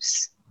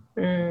news.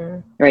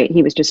 Right?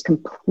 He was just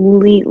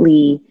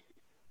completely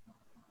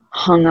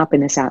hung up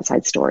in this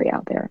outside story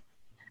out there.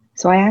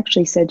 So I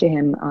actually said to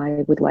him,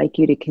 I would like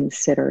you to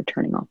consider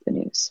turning off the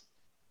news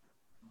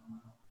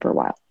for a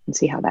while and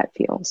see how that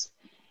feels.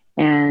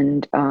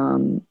 And,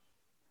 and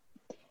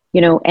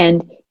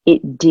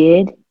it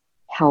did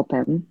help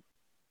him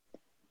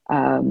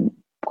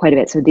quite a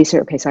bit. So these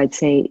are, okay, so I'd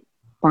say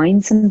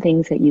find some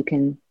things that you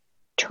can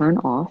turn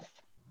off.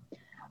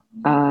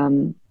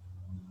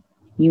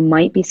 You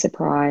might be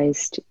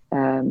surprised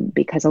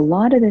because a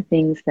lot of the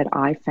things that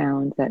I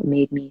found that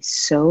made me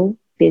so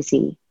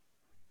busy,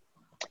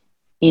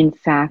 in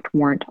fact,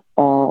 weren't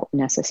all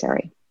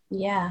necessary.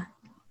 Yeah.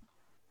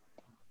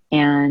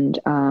 And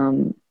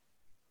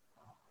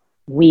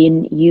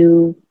when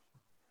you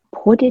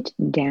put it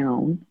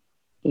down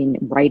in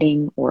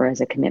writing or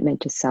as a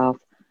commitment to self,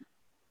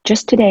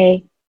 just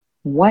today,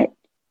 what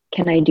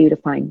can I do to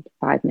find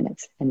 5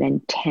 minutes and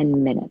then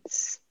 10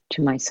 minutes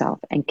to myself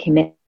and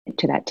commit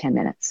to that 10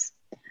 minutes?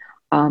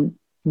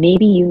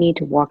 Maybe you need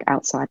to walk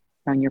outside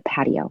on your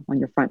patio, on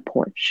your front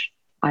porch.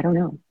 I don't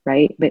know,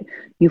 right? But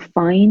you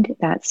find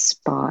that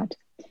spot,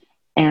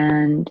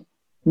 and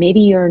maybe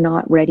you're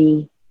not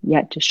ready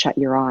yet to shut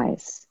your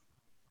eyes.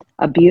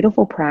 A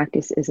beautiful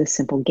practice is a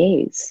simple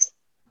gaze.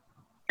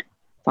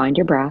 Find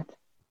your breath.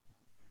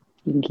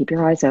 You can keep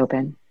your eyes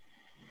open.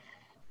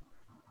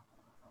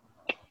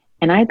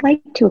 And I'd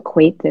like to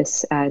equate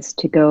this as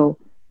to go,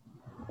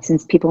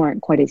 since people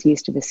aren't quite as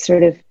used to this,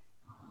 sort of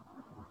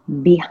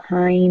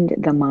behind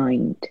the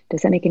mind.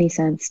 Does that make any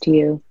sense to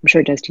you? I'm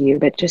sure it does to you,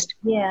 but just...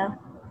 Yeah.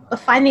 But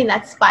finding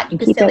that spot, you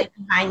can say like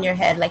behind your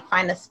head, like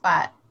find a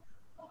spot.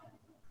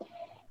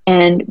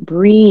 And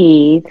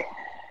breathe.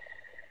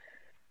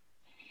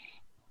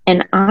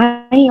 And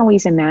I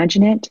always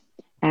imagine it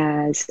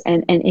as,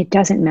 and it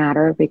doesn't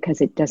matter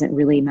because it doesn't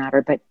really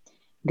matter, but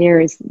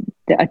there is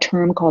a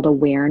term called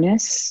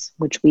awareness,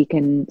 which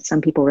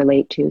some people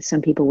relate to.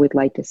 Some people would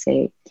like to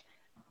say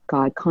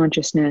God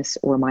consciousness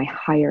or my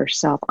higher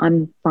self.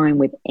 I'm fine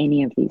with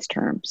any of these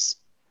terms.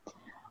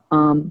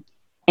 And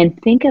I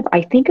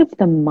think of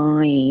the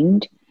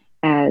mind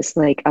as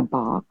like a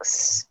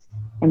box,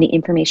 and the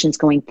information's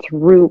going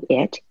through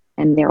it,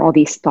 and there are all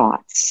these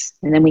thoughts,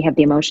 and then we have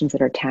the emotions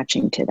that are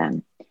attaching to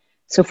them.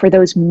 So for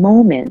those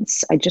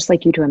moments, I'd just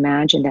like you to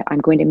imagine that I'm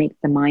going to make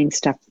the mind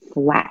stuff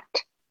flat.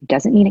 It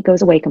doesn't mean it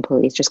goes away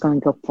completely, it's just going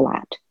to go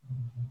flat.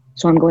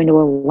 So I'm going to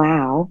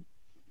allow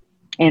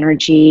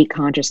energy,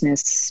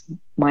 consciousness,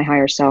 my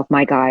higher self,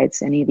 my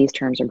guides, any of these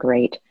terms are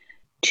great,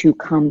 to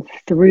come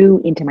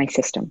through into my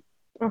system.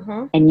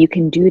 Mm-hmm. And you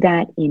can do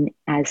that in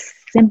as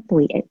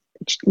simply,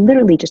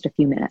 literally just a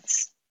few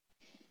minutes.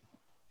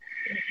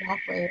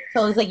 Exactly.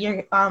 So it's like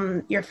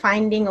you're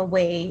finding a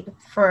way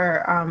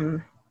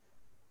for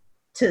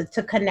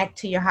to connect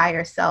to your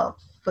higher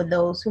self for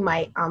those who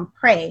might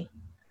pray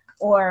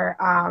or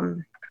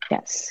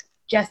yes,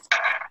 just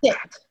sit.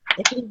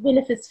 Even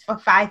if it's for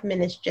 5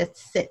 minutes, just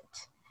sit.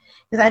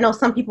 Because I know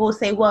some people will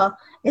say, well,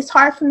 it's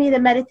hard for me to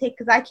meditate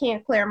because I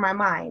can't clear my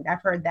mind.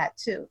 I've heard that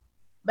too.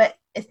 But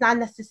it's not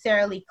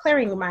necessarily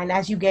clearing your mind,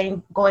 as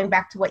going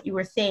back to what you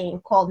were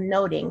saying, called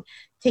noting,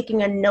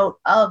 taking a note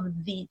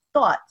of the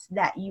thoughts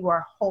that you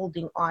are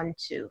holding on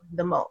to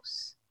the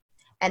most,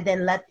 and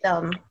then let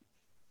them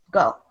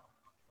go.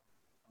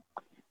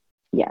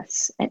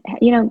 Yes. And,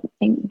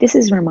 and this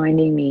is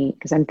reminding me,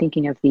 because I'm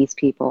thinking of these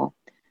people,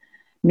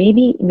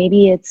 maybe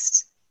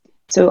it's,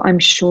 so I'm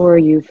sure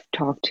you've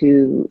talked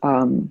to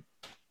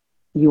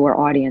your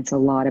audience a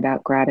lot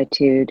about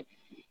gratitude,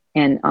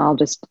 and I'll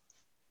just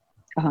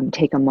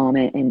take a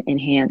moment and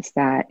enhance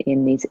that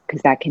in these,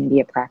 because that can be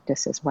a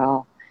practice as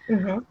well.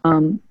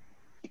 Mm-hmm.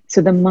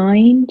 So the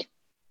mind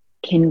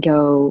can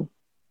go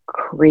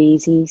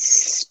crazy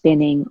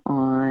spinning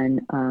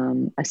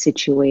on a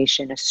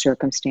situation, a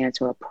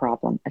circumstance, or a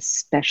problem,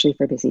 especially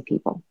for busy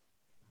people.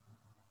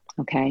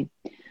 Okay.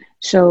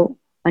 So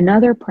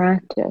another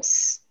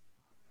practice,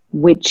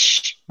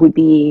 which would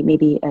be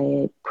maybe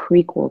a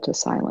prequel to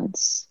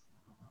silence,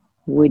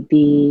 would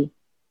be,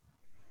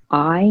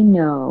 I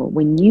know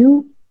when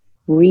you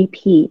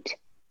repeat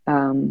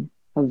a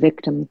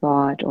victim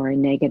thought or a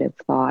negative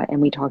thought,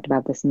 and we talked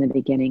about this in the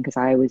beginning because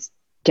I was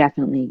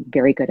definitely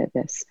very good at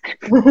this,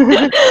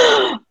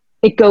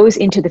 it goes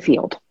into the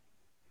field.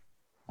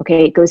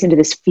 Okay, it goes into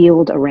this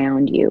field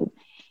around you.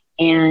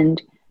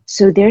 And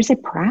so there's a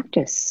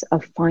practice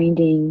of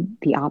finding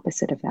the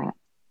opposite of that.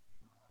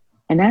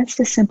 And that's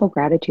the simple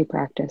gratitude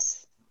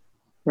practice,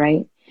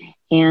 right?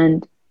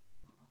 And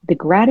the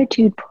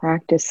gratitude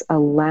practice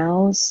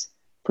allows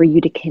for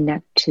you to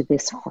connect to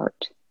this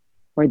heart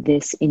or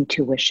this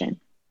intuition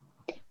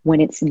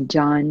when it's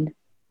done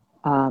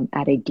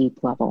at a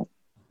deep level.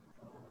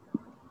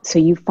 So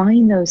you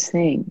find those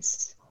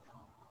things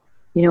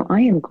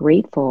I am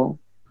grateful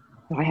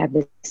that I have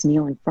this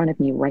meal in front of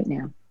me right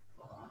now.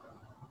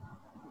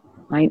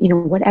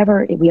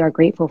 Whatever we are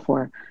grateful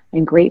for,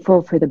 I'm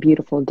grateful for the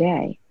beautiful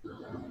day.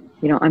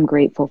 I'm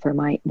grateful for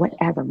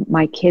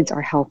my kids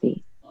are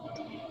healthy.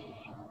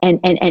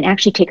 And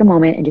actually take a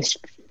moment and just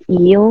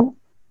feel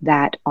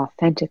that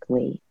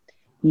authentically.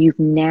 You've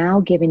now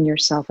given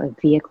yourself a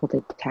vehicle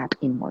to tap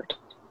inward.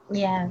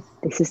 Yes.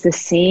 This is the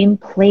same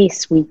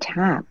place we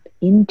tap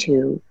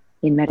into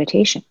in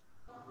meditation.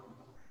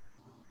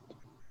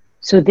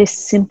 So this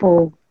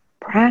simple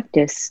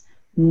practice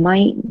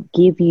might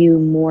give you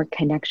more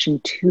connection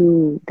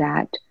to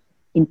that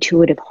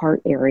intuitive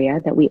heart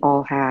area that we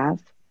all have,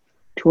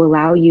 to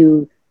allow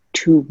you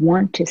to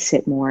want to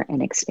sit more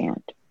and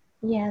expand.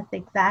 Yes,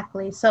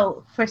 exactly.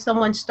 So for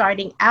someone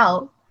starting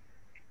out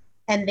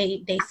and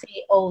they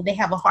say, oh, they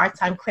have a hard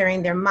time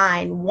clearing their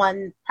mind,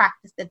 one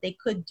practice that they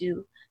could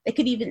do, they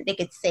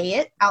could say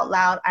it out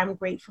loud. I'm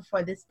grateful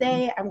for this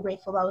day. I'm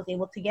grateful I was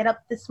able to get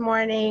up this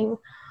morning.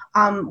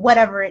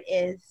 Whatever it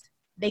is,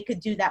 they could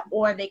do that,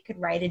 or they could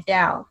write it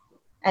down.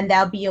 And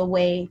that'll be a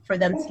way for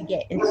them to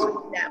get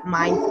into that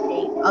mind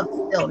state of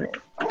stillness.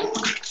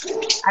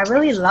 I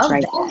really love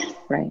that.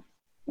 Right.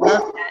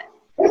 Love that.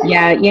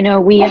 Yeah,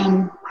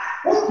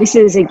 this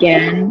is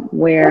again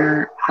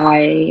where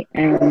I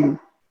am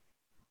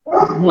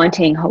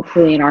wanting,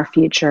 hopefully in our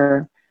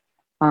future,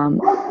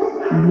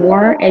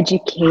 more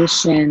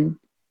education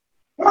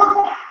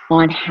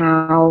on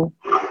how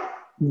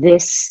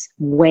this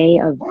way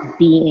of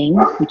being,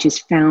 which is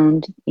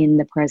found in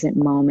the present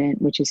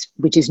moment, which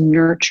is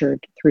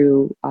nurtured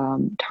through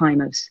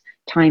times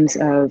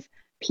of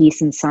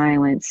peace and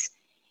silence,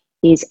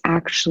 is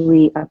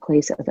actually a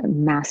place of a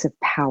massive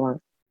power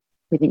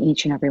within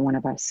each and every one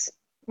of us.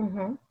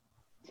 Mm-hmm.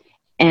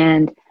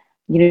 And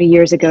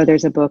years ago,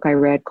 there's a book I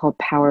read called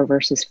Power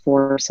versus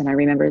Force, and I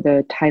remember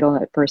the title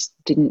at first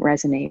didn't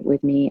resonate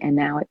with me, and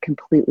now it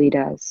completely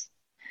does.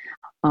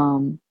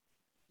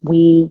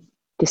 We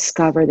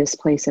discover this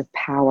place of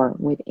power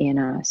within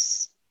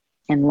us,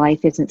 and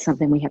life isn't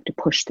something we have to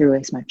push through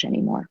as much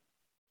anymore.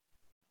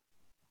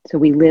 So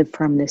we live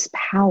from this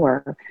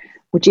power,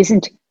 which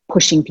isn't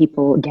pushing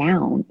people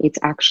down. It's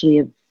actually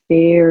a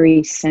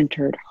very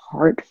centered,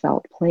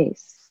 heartfelt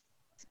place.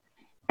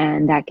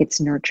 And that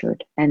gets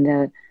nurtured.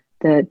 And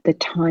the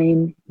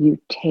time you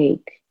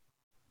take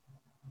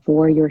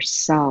for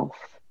yourself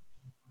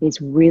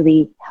is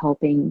really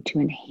helping to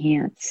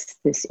enhance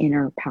this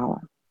inner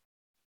power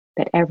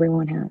that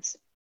everyone has.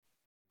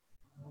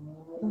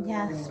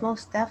 Yes,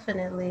 most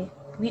definitely.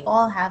 We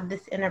all have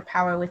this inner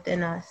power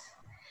within us.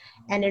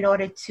 And in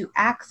order to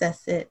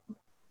access it,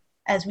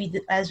 as we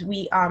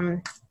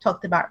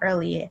talked about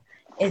earlier,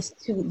 is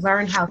to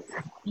learn how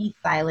to be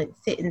silent,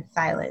 sit in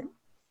silence,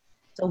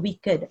 so we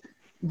could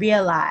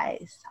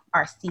realize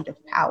our seat of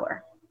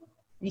power,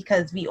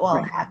 because we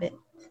all have it.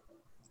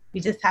 We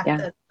just have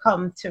to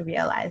come to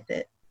realize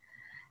it.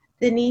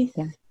 Denise,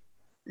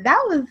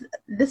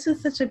 this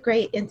was such a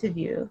great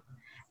interview.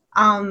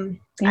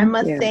 I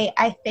must say,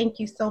 I thank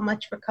you so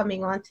much for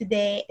coming on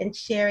today and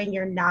sharing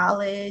your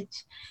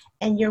knowledge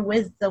and your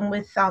wisdom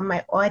with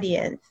my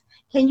audience.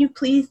 Can you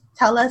please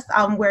tell us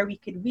where we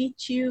could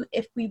reach you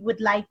if we would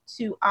like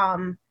to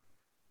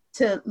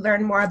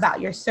learn more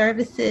about your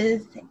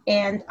services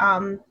and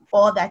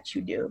all that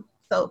you do?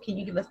 So can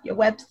you give us your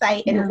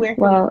website and where?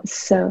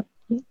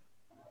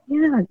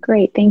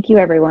 Great. Thank you,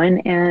 everyone.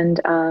 And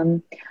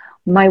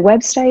my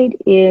website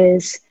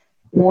is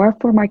more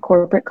for my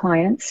corporate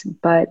clients,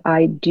 but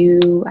I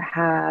do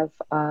have,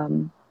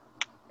 so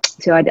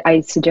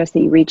I suggest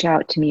that you reach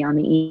out to me on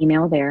the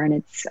email there, and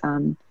it's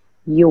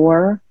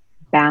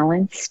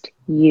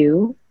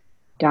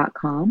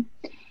yourbalancedyou.com.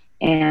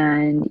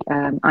 And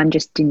I'm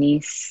just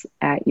Denise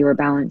at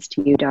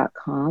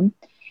yourbalancedyou.com.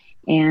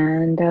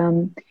 And,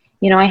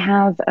 I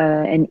have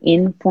an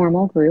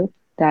informal group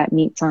that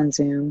meets on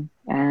Zoom,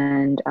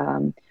 and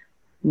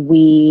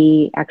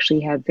we actually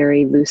have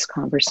very loose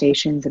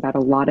conversations about a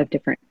lot of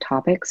different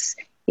topics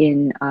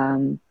in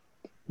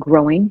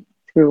growing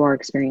through our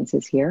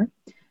experiences here.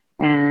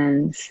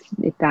 And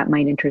if that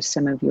might interest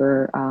some of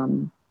your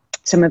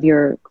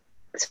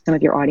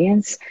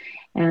audience.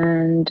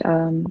 And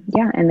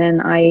and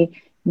then I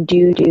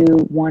do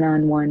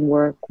one-on-one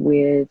work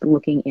with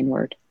looking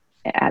inward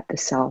at the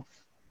self,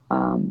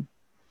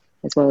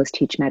 as well as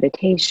teach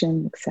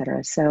meditation,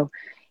 etc. So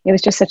it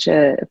was just such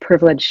a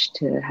privilege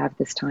to have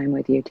this time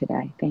with you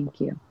today. Thank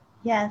you.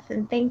 Yes,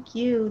 and thank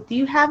you. Do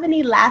you have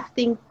any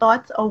lasting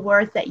thoughts or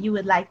words that you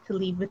would like to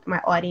leave with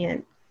my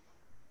audience?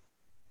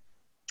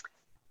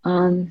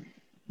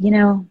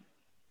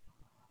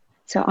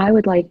 So I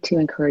would like to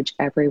encourage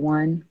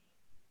everyone.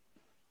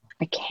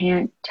 I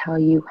can't tell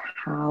you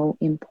how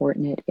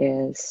important it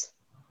is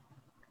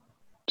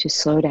to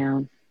slow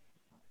down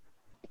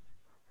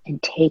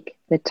and take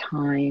the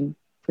time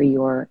for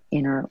your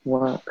inner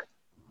work.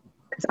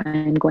 Because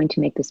I'm going to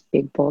make this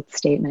big, bold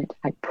statement.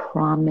 I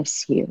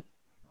promise you,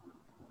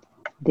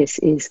 this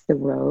is the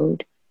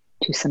road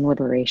to some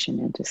liberation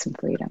and to some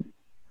freedom.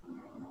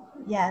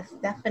 Yes,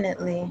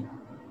 definitely.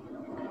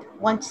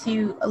 once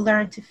you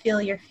learn to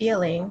feel your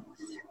feelings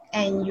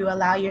and you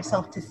allow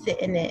yourself to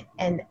sit in it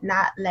and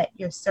not let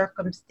your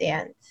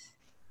circumstance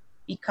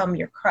become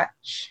your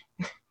crutch,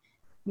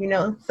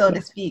 so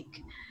to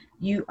speak,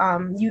 you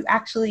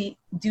actually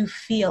do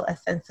feel a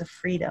sense of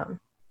freedom.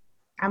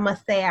 I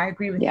must say I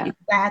agree with you.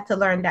 I had to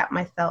learn that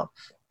myself.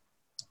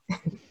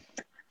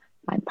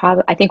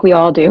 I think we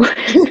all do.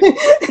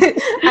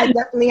 I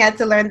definitely had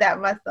to learn that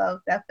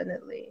myself,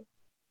 definitely.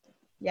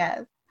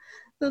 Yes.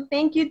 So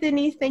thank you,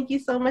 Denise. Thank you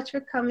so much for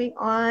coming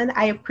on.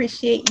 I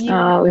appreciate you.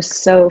 Oh, it was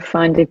so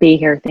fun to be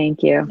here.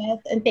 Thank you. Yes,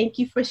 and thank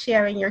you for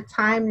sharing your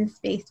time and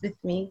space with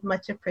me.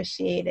 Much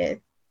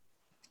appreciated.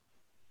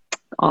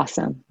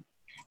 Awesome.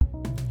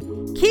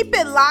 Keep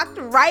it locked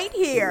right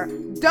here.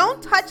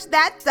 Don't touch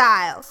that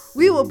dial.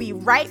 We will be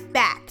right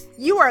back.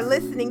 You are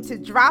listening to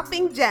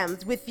Dropping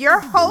Gems with your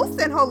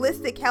host and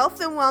holistic health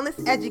and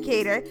wellness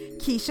educator,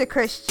 Keisha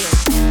Christian.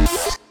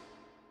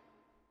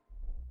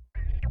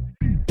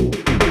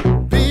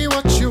 Be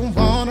what you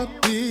wanna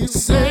be,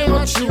 say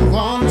what you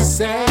wanna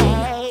say.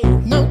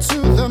 No to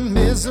the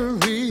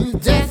misery,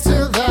 death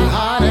to the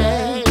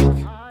heartache.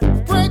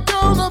 Break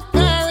all the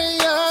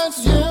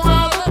barriers, you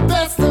are the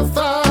best of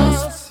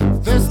us.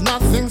 There's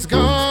nothing's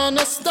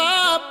gonna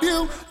stop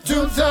you,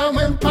 do the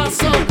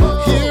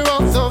impossible. Hear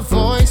all the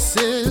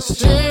voices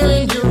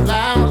cheering you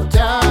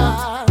louder.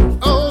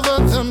 Over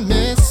the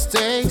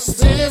mistakes,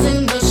 tears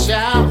in the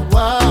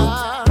shower.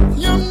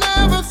 You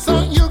never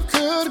thought you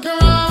could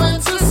grow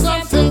into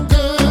something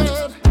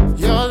good.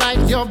 You're light,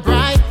 you're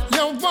bright,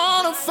 you're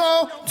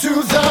wonderful.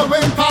 Do the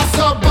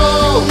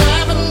impossible.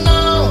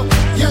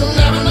 You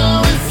never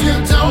know if you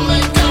don't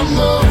make a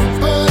move.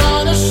 Put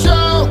on a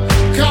show,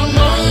 come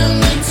on, you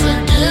need to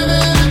give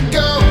it a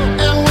go.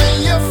 And when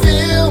you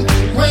feel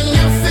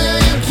you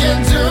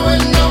can't do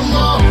it no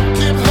more,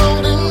 keep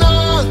holding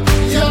on,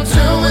 you're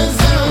doing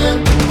the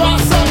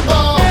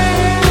impossible.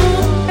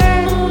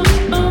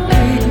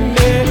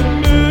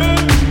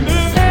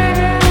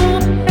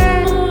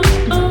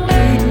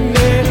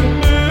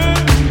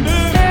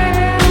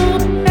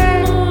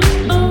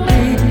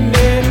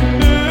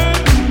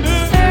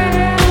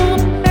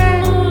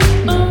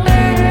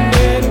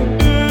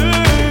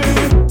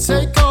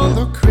 Take all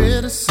the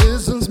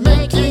criticisms,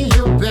 making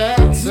you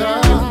better,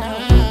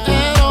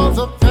 and all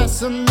the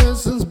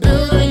pessimisms,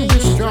 building you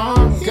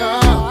stronger.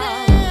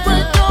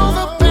 Break all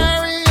the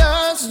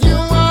barriers, you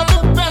are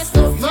the best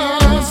of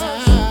us.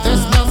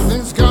 There's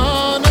nothing's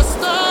gonna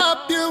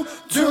stop you,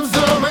 do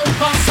the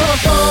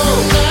impossible.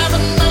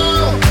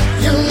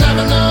 You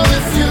never know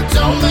if you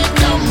don't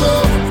make a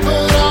move.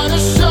 Put on a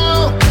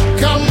show,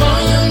 come on,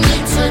 you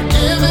need to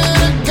give it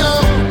a go.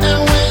 And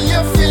when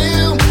you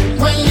feel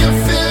you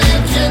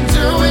can't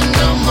do it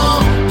no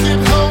more,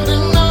 keep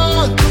holding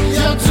on,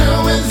 you're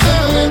doing the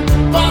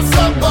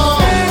impossible.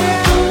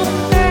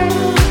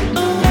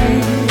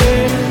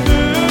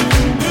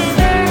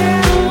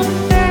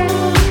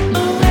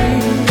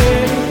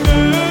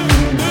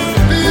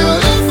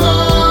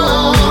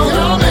 Beautiful,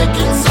 you're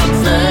making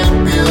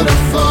something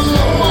beautiful,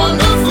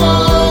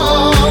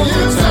 wonderful.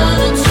 You turn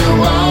into a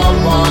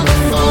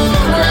wonderful,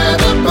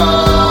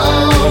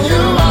 incredible.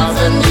 You are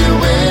the new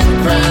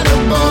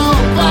incredible,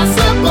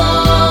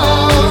 possible.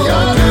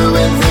 You're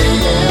doing the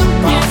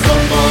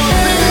impossible.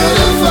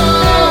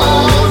 Beautiful,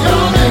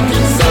 you're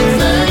making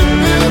something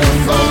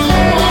beautiful,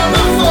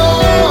 wonderful.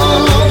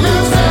 You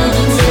turn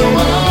into a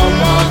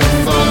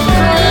wonderful,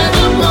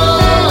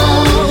 incredible.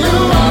 You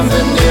are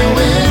the new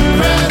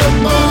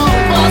incredible,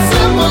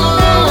 possible.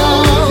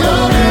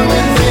 You're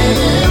doing the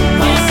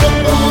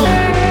impossible.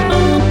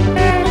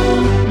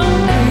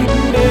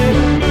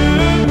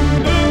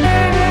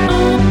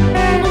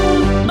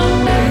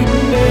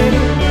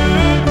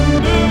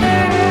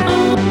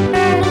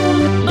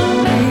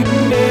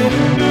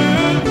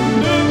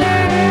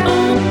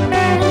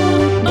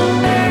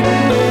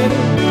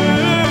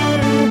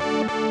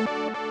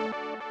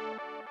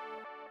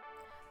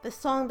 The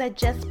song that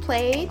just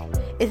played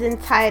is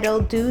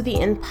entitled Do the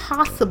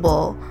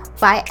Impossible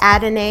by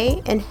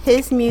Adonai, and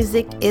his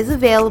music is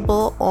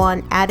available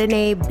on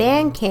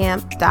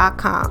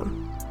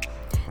AdonaiBandcamp.com.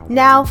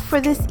 Now for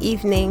this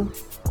evening,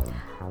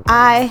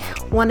 I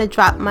want to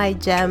drop my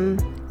gem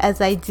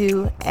as I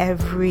do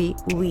every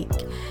week.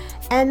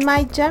 And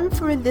my gem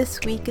for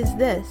this week is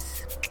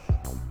this: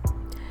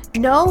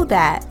 know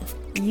that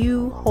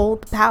you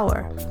hold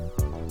power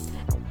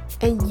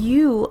and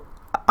you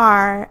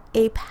are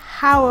a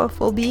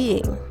powerful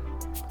being.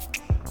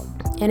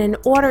 And in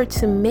order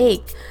to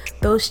make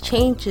those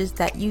changes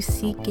that you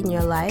seek in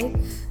your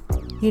life,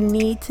 you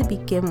need to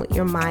begin with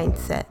your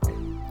mindset.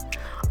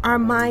 Our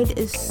mind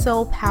is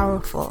so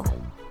powerful.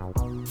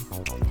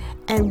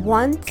 And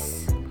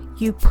once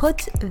you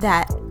put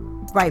that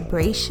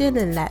vibration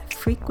and that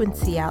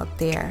frequency out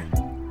there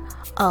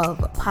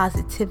of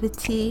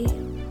positivity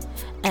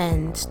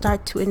and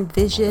start to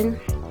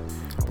envision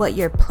what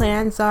your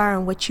plans are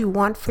and what you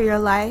want for your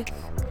life,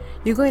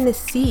 you're going to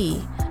see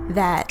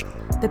that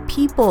the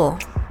people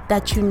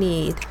that you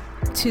need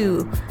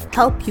to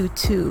help you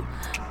to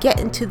get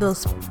into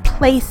those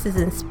places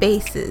and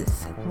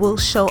spaces will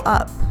show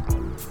up,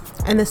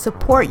 and the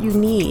support you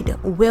need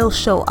will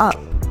show up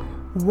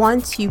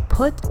once you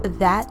put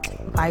that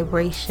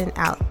vibration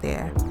out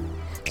there.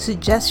 So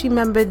just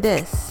remember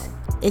this,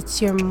 it's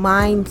your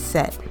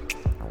mindset.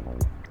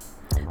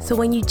 So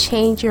when you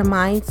change your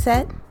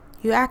mindset,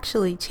 you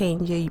actually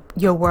change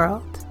your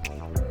world.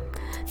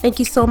 Thank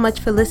you so much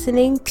for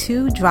listening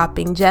to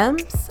Dropping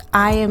Gems.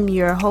 I am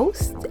your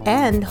host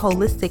and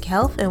holistic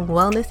health and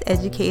wellness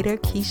educator,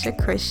 Keisha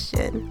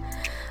Christian.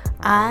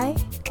 I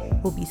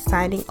will be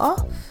signing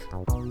off.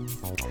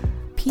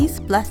 Peace,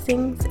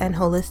 blessings, and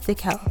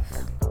holistic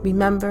health.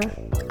 Remember,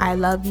 I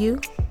love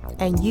you,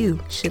 and you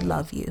should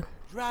love you.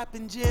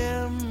 Dropping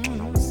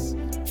gems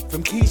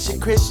from Keisha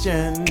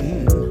Christian.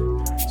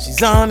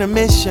 She's on a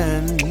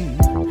mission,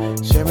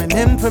 sharing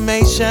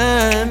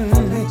information,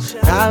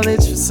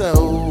 knowledge for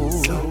soul,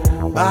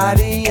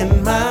 body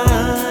and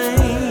mind.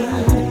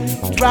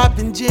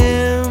 Dropping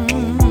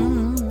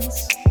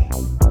gems,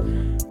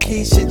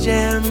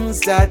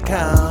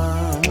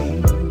 KeishaGems.com,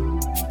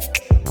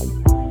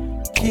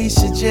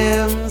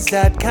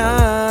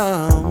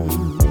 KeishaGems.com.